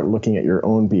don't start looking at your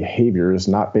own behaviors,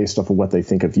 not based off of what they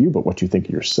think of you, but what you think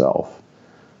of yourself,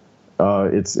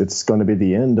 it's going to be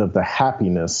the end of the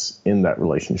happiness in that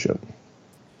relationship.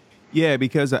 Yeah,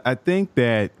 because I think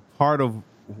that part of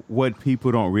what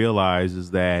people don't realize is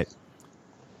that,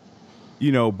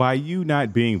 by you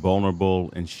not being vulnerable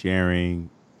and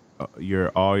sharing your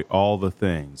all the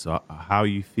things, how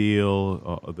you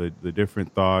feel, the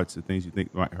different thoughts, the things you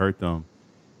think might hurt them.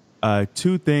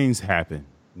 Two things happen.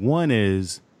 One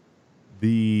is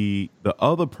the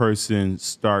other person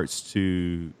starts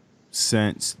to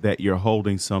sense that you're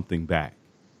holding something back.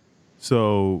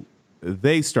 So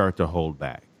they start to hold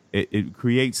back. It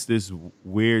creates this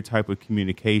weird type of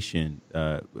communication,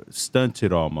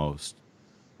 stunted almost,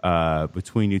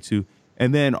 between you two.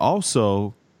 And then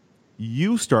also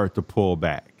you start to pull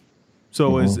back.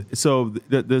 So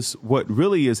this what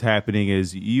really is happening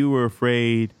is you are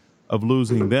afraid of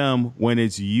losing them when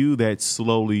it's you that's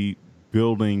slowly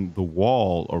building the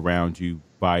wall around you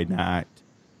by not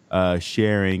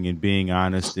sharing and being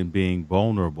honest and being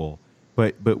vulnerable.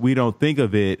 But we don't think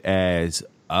of it as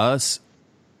us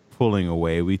pulling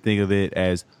away. We think of it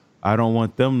as, I don't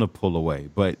want them to pull away.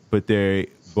 But they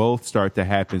both start to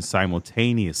happen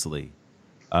simultaneously,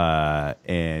 but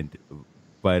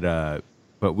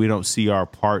we don't see our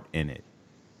part in it.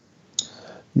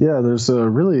 Yeah, there's a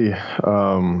really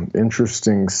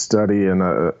interesting study, and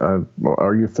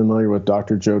are you familiar with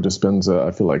Dr. Joe Dispenza?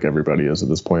 I feel like everybody is at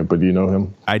this point, but do you know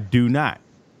him? I do not.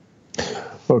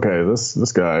 Okay,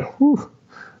 this guy,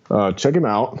 check him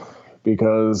out,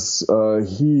 because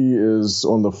he is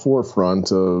on the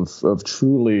forefront of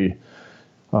truly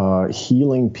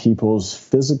healing people's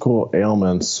physical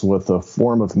ailments with a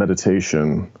form of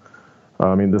meditation.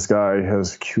 I mean, this guy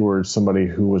has cured somebody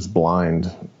who was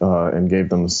blind and gave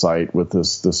them sight with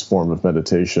this form of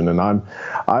meditation. And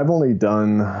I've only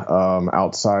done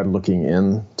outside looking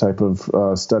in type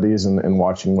of studies and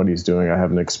watching what he's doing. I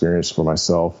haven't experienced for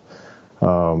myself.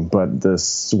 But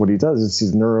what he does is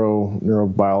he's a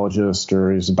neurobiologist,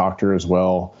 or he's a doctor as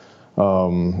well.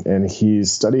 And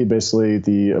he's studied basically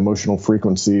the emotional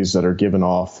frequencies that are given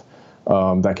off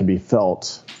that can be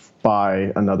felt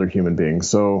by another human being.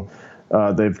 So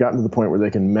they've gotten to the point where they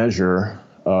can measure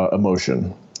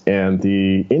emotion and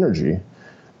the energy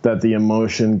that the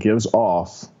emotion gives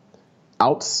off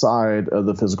outside of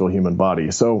the physical human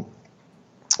body. So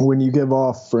when you give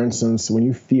off, for instance, when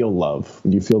you feel love,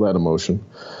 when you feel that emotion,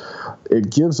 it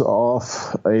gives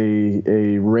off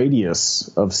a radius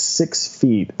of 6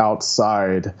 feet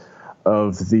outside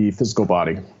of the physical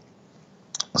body.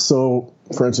 So,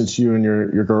 for instance, you and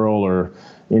your girl or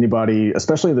anybody,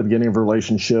 especially at the beginning of a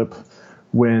relationship,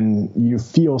 when you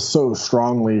feel so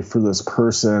strongly for this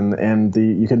person and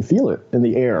you can feel it in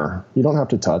the air. You don't have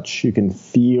to touch. You can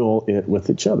feel it with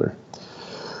each other.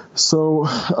 So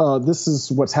this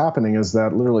is what's happening is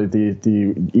that literally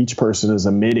each person is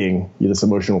emitting this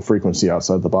emotional frequency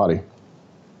outside the body.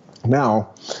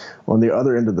 Now, on the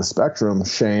other end of the spectrum,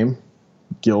 shame,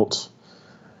 guilt,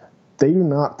 they do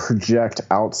not project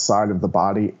outside of the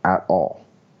body at all.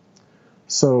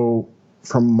 So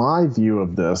from my view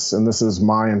of this, and this is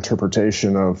my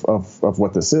interpretation of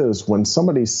what this is, when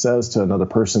somebody says to another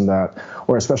person that,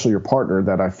 or especially your partner,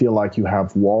 that I feel like you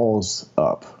have walls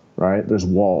up, right? There's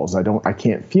walls. I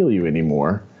can't feel you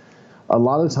anymore. A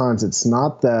lot of times it's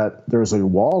not that there's a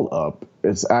wall up.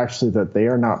 It's actually that they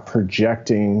are not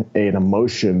projecting an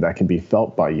emotion that can be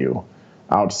felt by you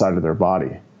outside of their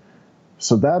body.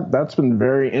 So that's been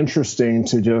very interesting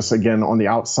to just, again, on the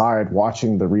outside,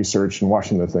 watching the research and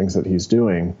watching the things that he's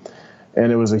doing.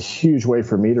 And it was a huge way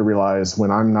for me to realize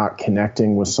when I'm not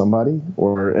connecting with somebody,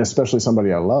 or especially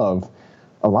somebody I love,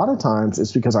 a lot of times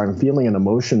it's because I'm feeling an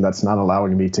emotion that's not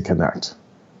allowing me to connect.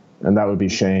 And that would be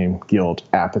shame, guilt,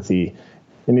 apathy,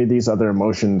 any of these other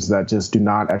emotions that just do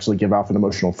not actually give off an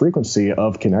emotional frequency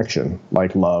of connection,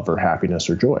 like love or happiness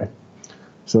or joy.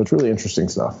 So it's really interesting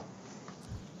stuff.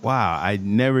 Wow, I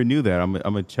never knew that. I'm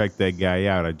gonna check that guy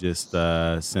out. I just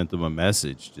sent him a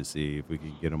message to see if we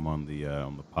can get him on the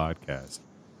podcast.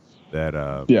 That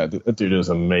dude is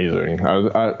amazing.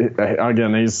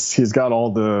 Again, he's got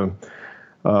all the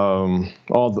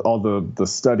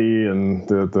study and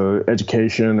the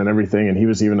education and everything, and he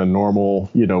was even a normal,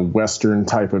 Western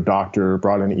type of doctor,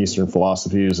 brought in Eastern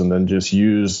philosophies, and then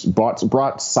just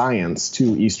brought science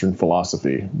to Eastern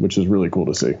philosophy, which is really cool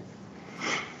to see.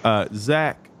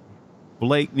 Zach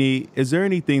Blakeney, is there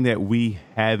anything that we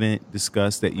haven't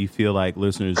discussed that you feel like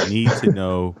listeners need to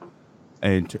know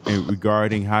and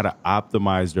regarding how to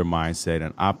optimize their mindset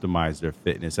and optimize their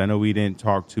fitness? I know we didn't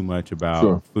talk too much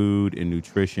about food and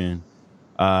nutrition.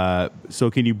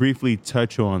 So can you briefly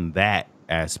touch on that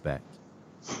aspect?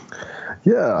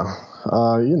 Yeah.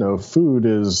 Food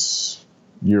is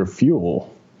your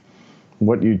fuel.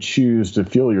 What you choose to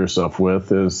fuel yourself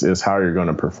with is how you're going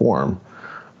to perform.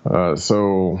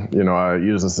 So I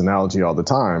use this analogy all the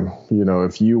time.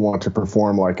 If you want to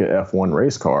perform like a F1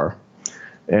 race car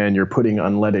and you're putting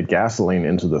unleaded gasoline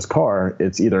into this car,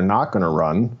 it's either not going to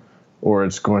run or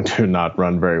it's going to not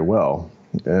run very well.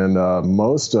 And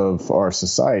most of our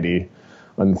society,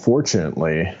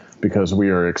 unfortunately, because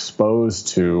we are exposed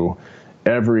to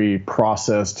every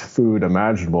processed food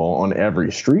imaginable on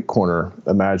every street corner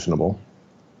imaginable,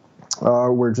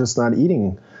 we're just not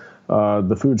eating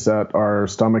the foods that our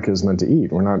stomach is meant to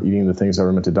eat. We're not eating the things that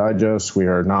are meant to digest. We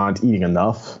are not eating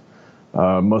enough.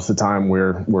 Most of the time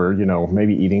we're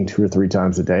maybe eating 2 or 3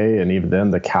 times a day. And even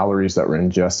then the calories that we're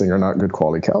ingesting are not good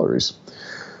quality calories.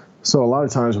 So a lot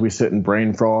of times we sit in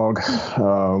brain fog.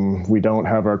 We don't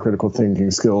have our critical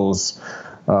thinking skills.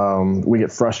 We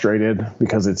get frustrated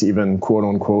because it's even quote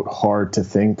unquote hard to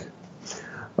think.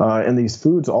 And these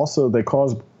foods also, they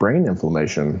cause brain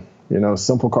inflammation.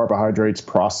 Simple carbohydrates,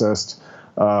 processed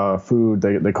food,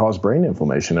 they cause brain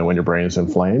inflammation. And when your brain is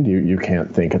inflamed, you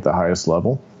can't think at the highest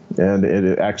level. And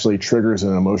it actually triggers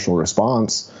an emotional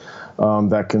response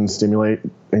that can stimulate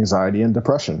anxiety and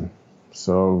depression.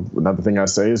 So another thing I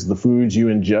say is the foods you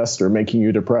ingest are making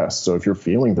you depressed. So if you're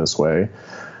feeling this way,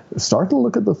 start to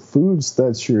look at the foods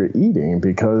that you're eating,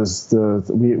 because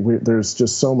there's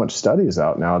just so much studies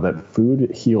out now that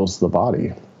food heals the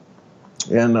body.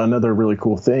 And another really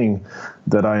cool thing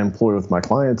that I employ with my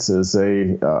clients is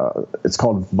it's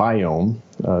called Viome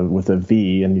with a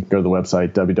V, and you can go to the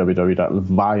website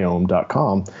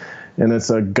www.viome.com, and it's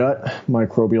a gut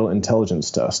microbial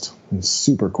intelligence test. It's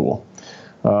super cool.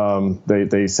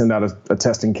 They send out a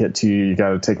testing kit to you. You got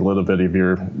to take a little bit of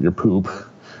your poop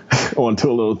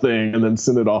onto a little thing and then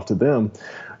send it off to them,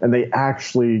 and they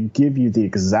actually give you the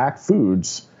exact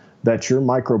foods that your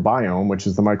microbiome, which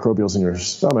is the microbials in your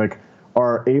stomach,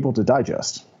 are able to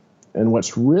digest. And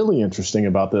what's really interesting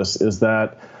about this is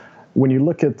that when you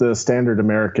look at the standard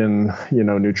American,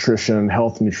 nutrition,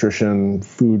 health nutrition,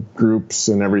 food groups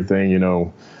and everything,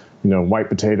 white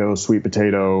potato, sweet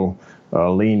potato,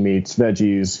 lean meats,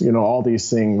 veggies, all these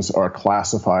things are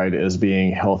classified as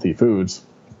being healthy foods.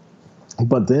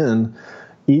 But then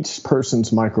each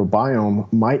person's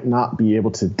microbiome might not be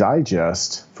able to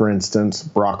digest, for instance,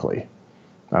 broccoli.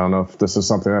 I don't know if this is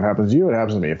something that happens to you. It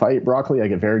happens to me. If I eat broccoli, I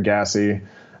get very gassy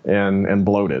and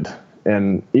bloated.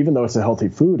 And even though it's a healthy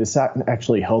food, it's not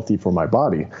actually healthy for my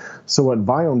body. So what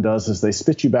Viome does is they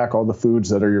spit you back all the foods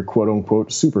that are your quote unquote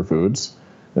superfoods.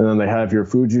 And then they have your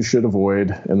foods you should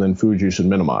avoid and then foods you should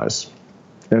minimize.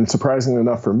 And surprisingly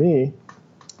enough for me,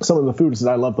 some of the foods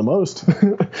that I love the most,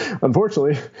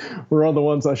 unfortunately, were all the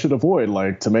ones I should avoid,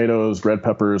 like tomatoes, red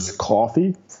peppers,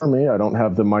 coffee. For me, I don't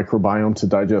have the microbiome to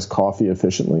digest coffee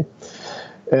efficiently.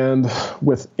 And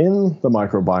within the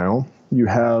microbiome, you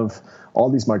have all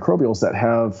these microbials that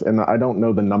have, and I don't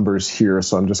know the numbers here,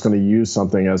 so I'm just going to use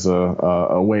something as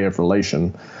a way of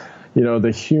relation.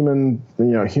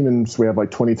 Humans, we have like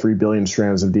 23 billion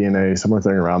strands of DNA,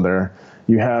 somewhere around there.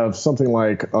 You have something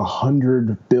like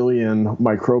 100 billion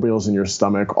microbials in your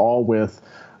stomach, all with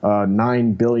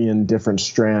 9 billion different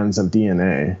strands of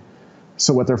DNA.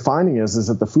 So what they're finding is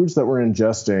that the foods that we're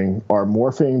ingesting are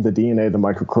morphing the DNA of the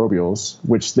microbials,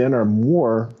 which then are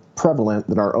more prevalent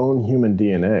than our own human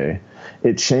DNA.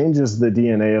 It changes the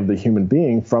DNA of the human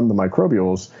being from the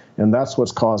microbials, and that's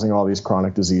what's causing all these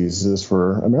chronic diseases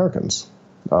for Americans.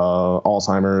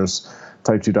 Alzheimer's,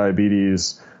 type 2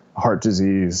 diabetes, heart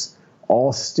disease,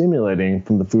 all stimulating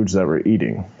from the foods that we're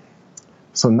eating.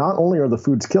 So not only are the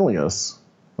foods killing us,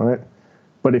 right,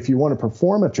 but if you want to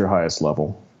perform at your highest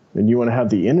level, and you want to have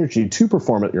the energy to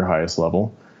perform at your highest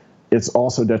level, it's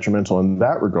also detrimental in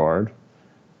that regard.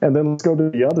 And then let's go to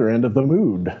the other end of the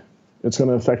mood. It's going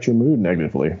to affect your mood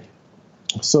negatively.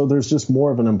 So there's just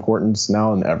more of an importance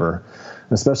now than ever,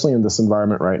 especially in this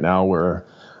environment right now where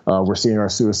we're seeing our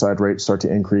suicide rate start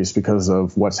to increase because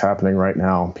of what's happening right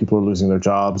now. People are losing their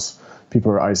jobs.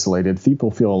 People are isolated.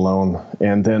 People feel alone.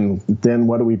 And then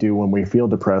what do we do when we feel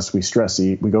depressed? We stress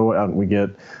eat. We go out and we get,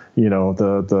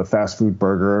 the fast food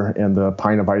burger and the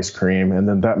pint of ice cream. And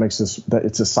then that makes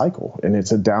it's a cycle, and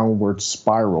it's a downward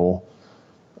spiral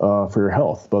for your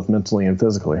health, both mentally and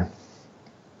physically.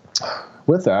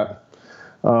 With that,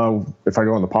 if I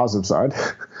go on the positive side,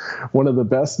 one of the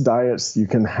best diets you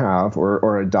can have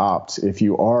or adopt if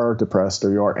you are depressed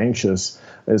or you are anxious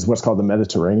is what's called the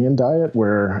Mediterranean diet,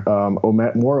 where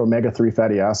more omega-3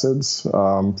 fatty acids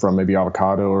from maybe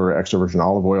avocado or extra virgin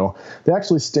olive oil, they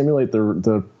actually stimulate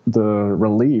the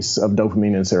release of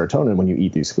dopamine and serotonin when you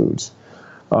eat these foods.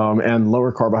 And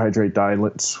lower carbohydrate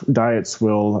diets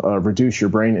will reduce your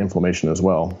brain inflammation as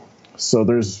well. So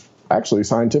there's actually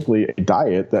scientifically a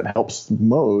diet that helps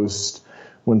most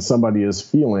when somebody is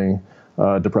feeling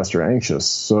depressed or anxious.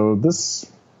 So this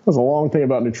was a long thing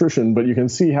about nutrition, but you can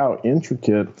see how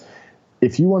intricate.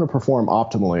 If you want to perform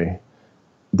optimally,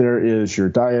 there is your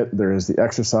diet, there is the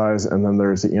exercise, and then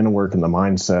there's the inner work and the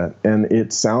mindset. And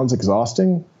it sounds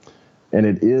exhausting, and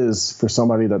it is for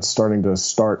somebody that's starting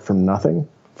from nothing,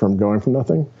 from going from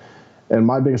nothing. And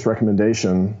my biggest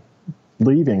recommendation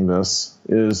leaving this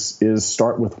is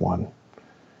start with one.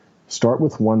 Start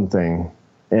with one thing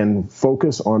and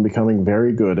focus on becoming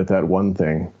very good at that one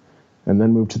thing, and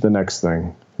then move to the next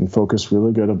thing and focus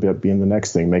really good about being the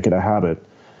next thing. Make it a habit.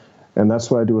 And that's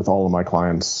what I do with all of my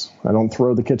clients. I don't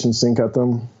throw the kitchen sink at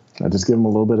them. I just give them a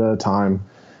little bit at a time.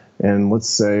 And let's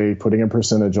say, putting a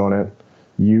percentage on it,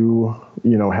 you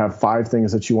have 5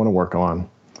 things that you want to work on.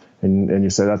 And you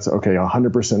say, that's okay,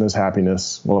 100% is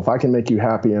happiness. Well, if I can make you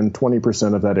happy in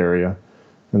 20% of that area,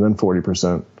 and then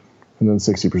 40%, and then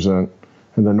 60%,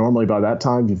 and then normally by that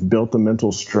time, you've built the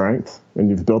mental strength and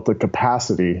you've built the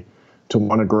capacity to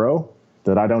want to grow,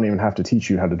 that I don't even have to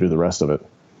teach you how to do the rest of it.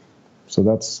 So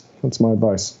that's my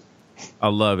advice. I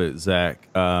love it, Zach.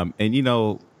 And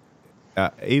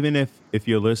even if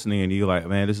you're listening and you're like,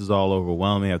 man, this is all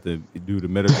overwhelming, I have to do the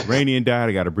Mediterranean diet,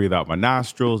 I got to breathe out my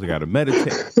nostrils, I got to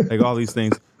meditate, like all these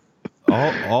things.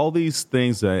 All these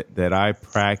things that I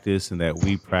practice and that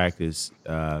we practice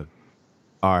are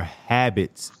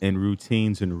habits and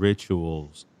routines and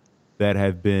rituals that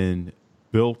have been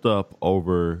built up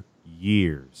over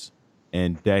years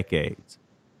and decades.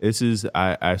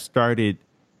 I started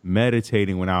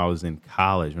meditating when I was in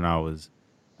college, when I was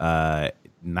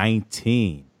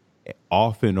 19,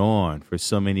 off and on for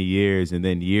so many years, and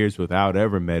then years without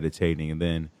ever meditating, and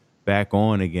then back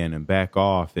on again and back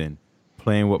off, and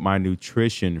playing with my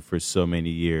nutrition for so many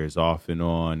years, off and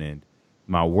on. And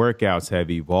my workouts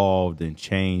have evolved and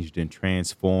changed and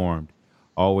transformed,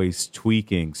 always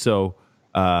tweaking. So,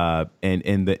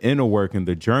 and the inner work and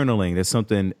the journaling, that's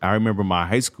something I remember my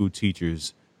high school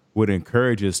teachers would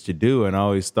encourage us to do, and I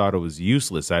always thought it was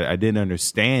useless. I didn't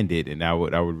understand it, and I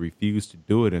would refuse to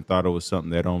do it and thought it was something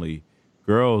that only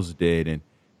girls did. And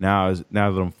now that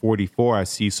I'm 44, I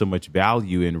see so much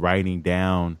value in writing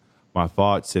down my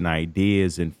thoughts and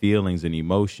ideas and feelings and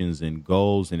emotions and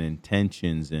goals and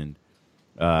intentions and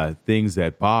things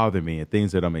that bother me and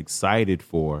things that I'm excited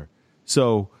for.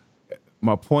 So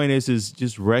my point is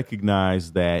just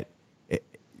recognize that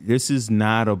this is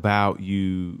not about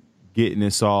you getting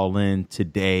this all in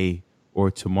today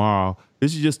or tomorrow.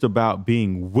 This is just about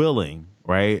being willing,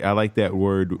 right? I like that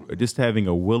word, just having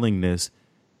a willingness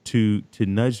to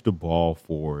nudge the ball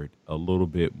forward a little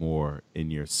bit more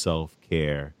in your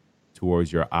self-care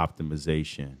towards your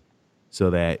optimization so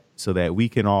that we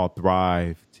can all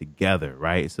thrive together,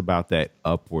 right? It's about that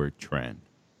upward trend.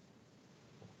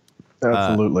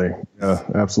 Absolutely. Yeah,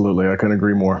 absolutely. I couldn't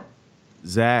agree more.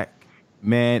 Zach,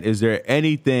 man, is there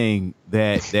anything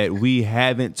that we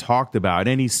haven't talked about?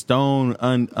 Any stone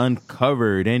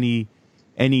uncovered? Any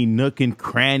nook and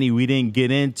cranny we didn't get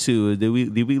into? Did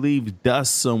we leave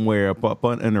dust somewhere up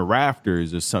in the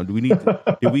rafters or something?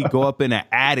 Did we go up in an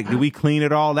attic? Did we clean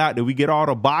it all out? Did we get all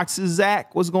the boxes,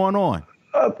 Zach? What's going on?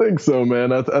 I think so,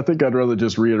 man. I think I'd rather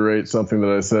just reiterate something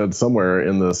that I said somewhere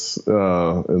in this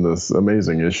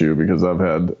amazing issue, because I've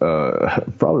had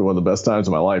probably one of the best times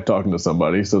of my life talking to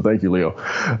somebody. So thank you,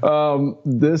 Leo.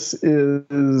 This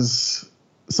is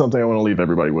something I want to leave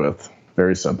everybody with.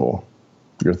 Very simple.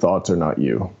 Your thoughts are not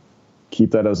you.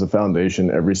 Keep that as a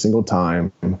foundation every single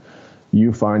time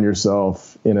you find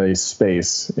yourself in a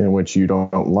space in which you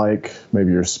don't like.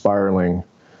 Maybe you're spiraling.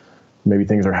 Maybe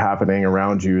things are happening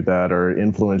around you that are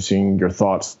influencing your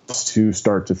thoughts to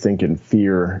start to think in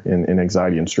fear and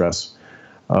anxiety and stress.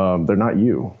 They're not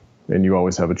you, and you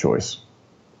always have a choice.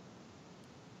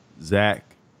 Zach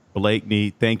Blakeney,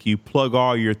 thank you. Plug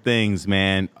all your things,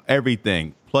 man.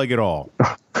 Everything. Plug it all.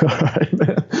 All right,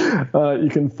 man. You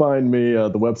can find me.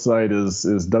 The website is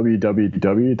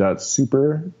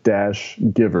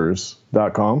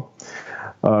www.super-givers.com.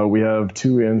 We have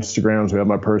 2 Instagrams. We have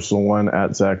my personal one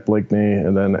at Zach Blakeney,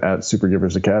 and then at Super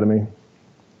Givers Academy.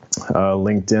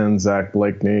 LinkedIn, Zach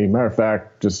Blakeney. Matter of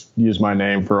fact, just use my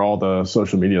name for all the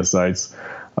social media sites.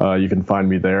 You can find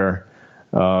me there.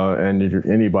 And if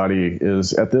anybody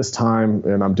is at this time,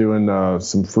 and I'm doing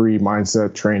some free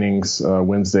mindset trainings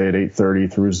Wednesday at 8:30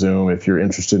 through Zoom. If you're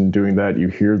interested in doing that, you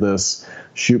hear this,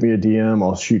 shoot me a DM.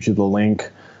 I'll shoot you the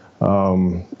link.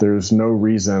 There's no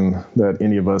reason that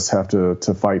any of us have to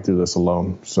fight through this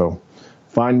alone. So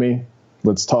find me.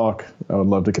 Let's talk. I would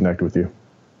love to connect with you.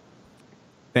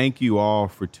 Thank you all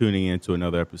for tuning in to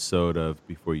another episode of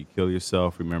Before You Kill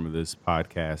Yourself. Remember, this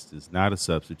podcast is not a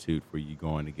substitute for you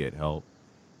going to get help.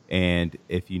 And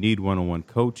if you need one-on-one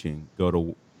coaching, go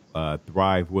to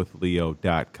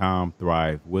thrivewithleo.com,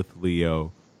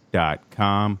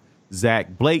 thrivewithleo.com.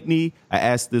 Zach Blakeney, I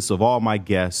ask this of all my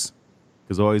guests,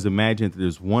 because I always imagine that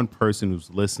there's one person who's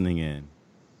listening in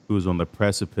who is on the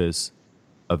precipice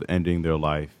of ending their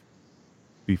life.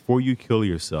 Before you kill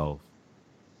yourself,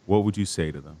 what would you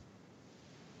say to them?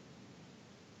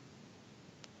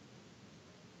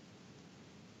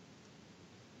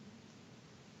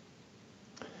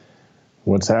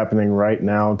 What's happening right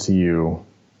now to you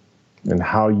and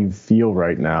how you feel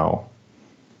right now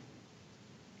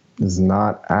is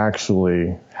not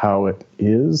actually how it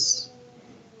is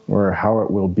or how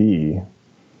it will be.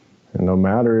 And no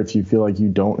matter if you feel like you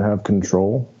don't have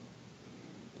control,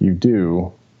 you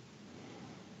do.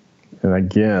 And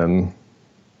again,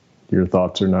 your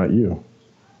thoughts are not you.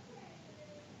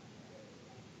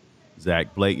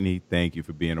 Zach Blakeney, thank you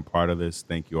for being a part of this.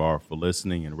 Thank you all for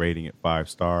listening and rating it 5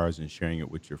 stars and sharing it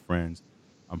with your friends.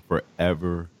 I'm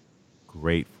forever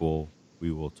grateful.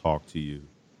 We will talk to you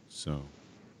soon.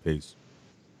 Peace.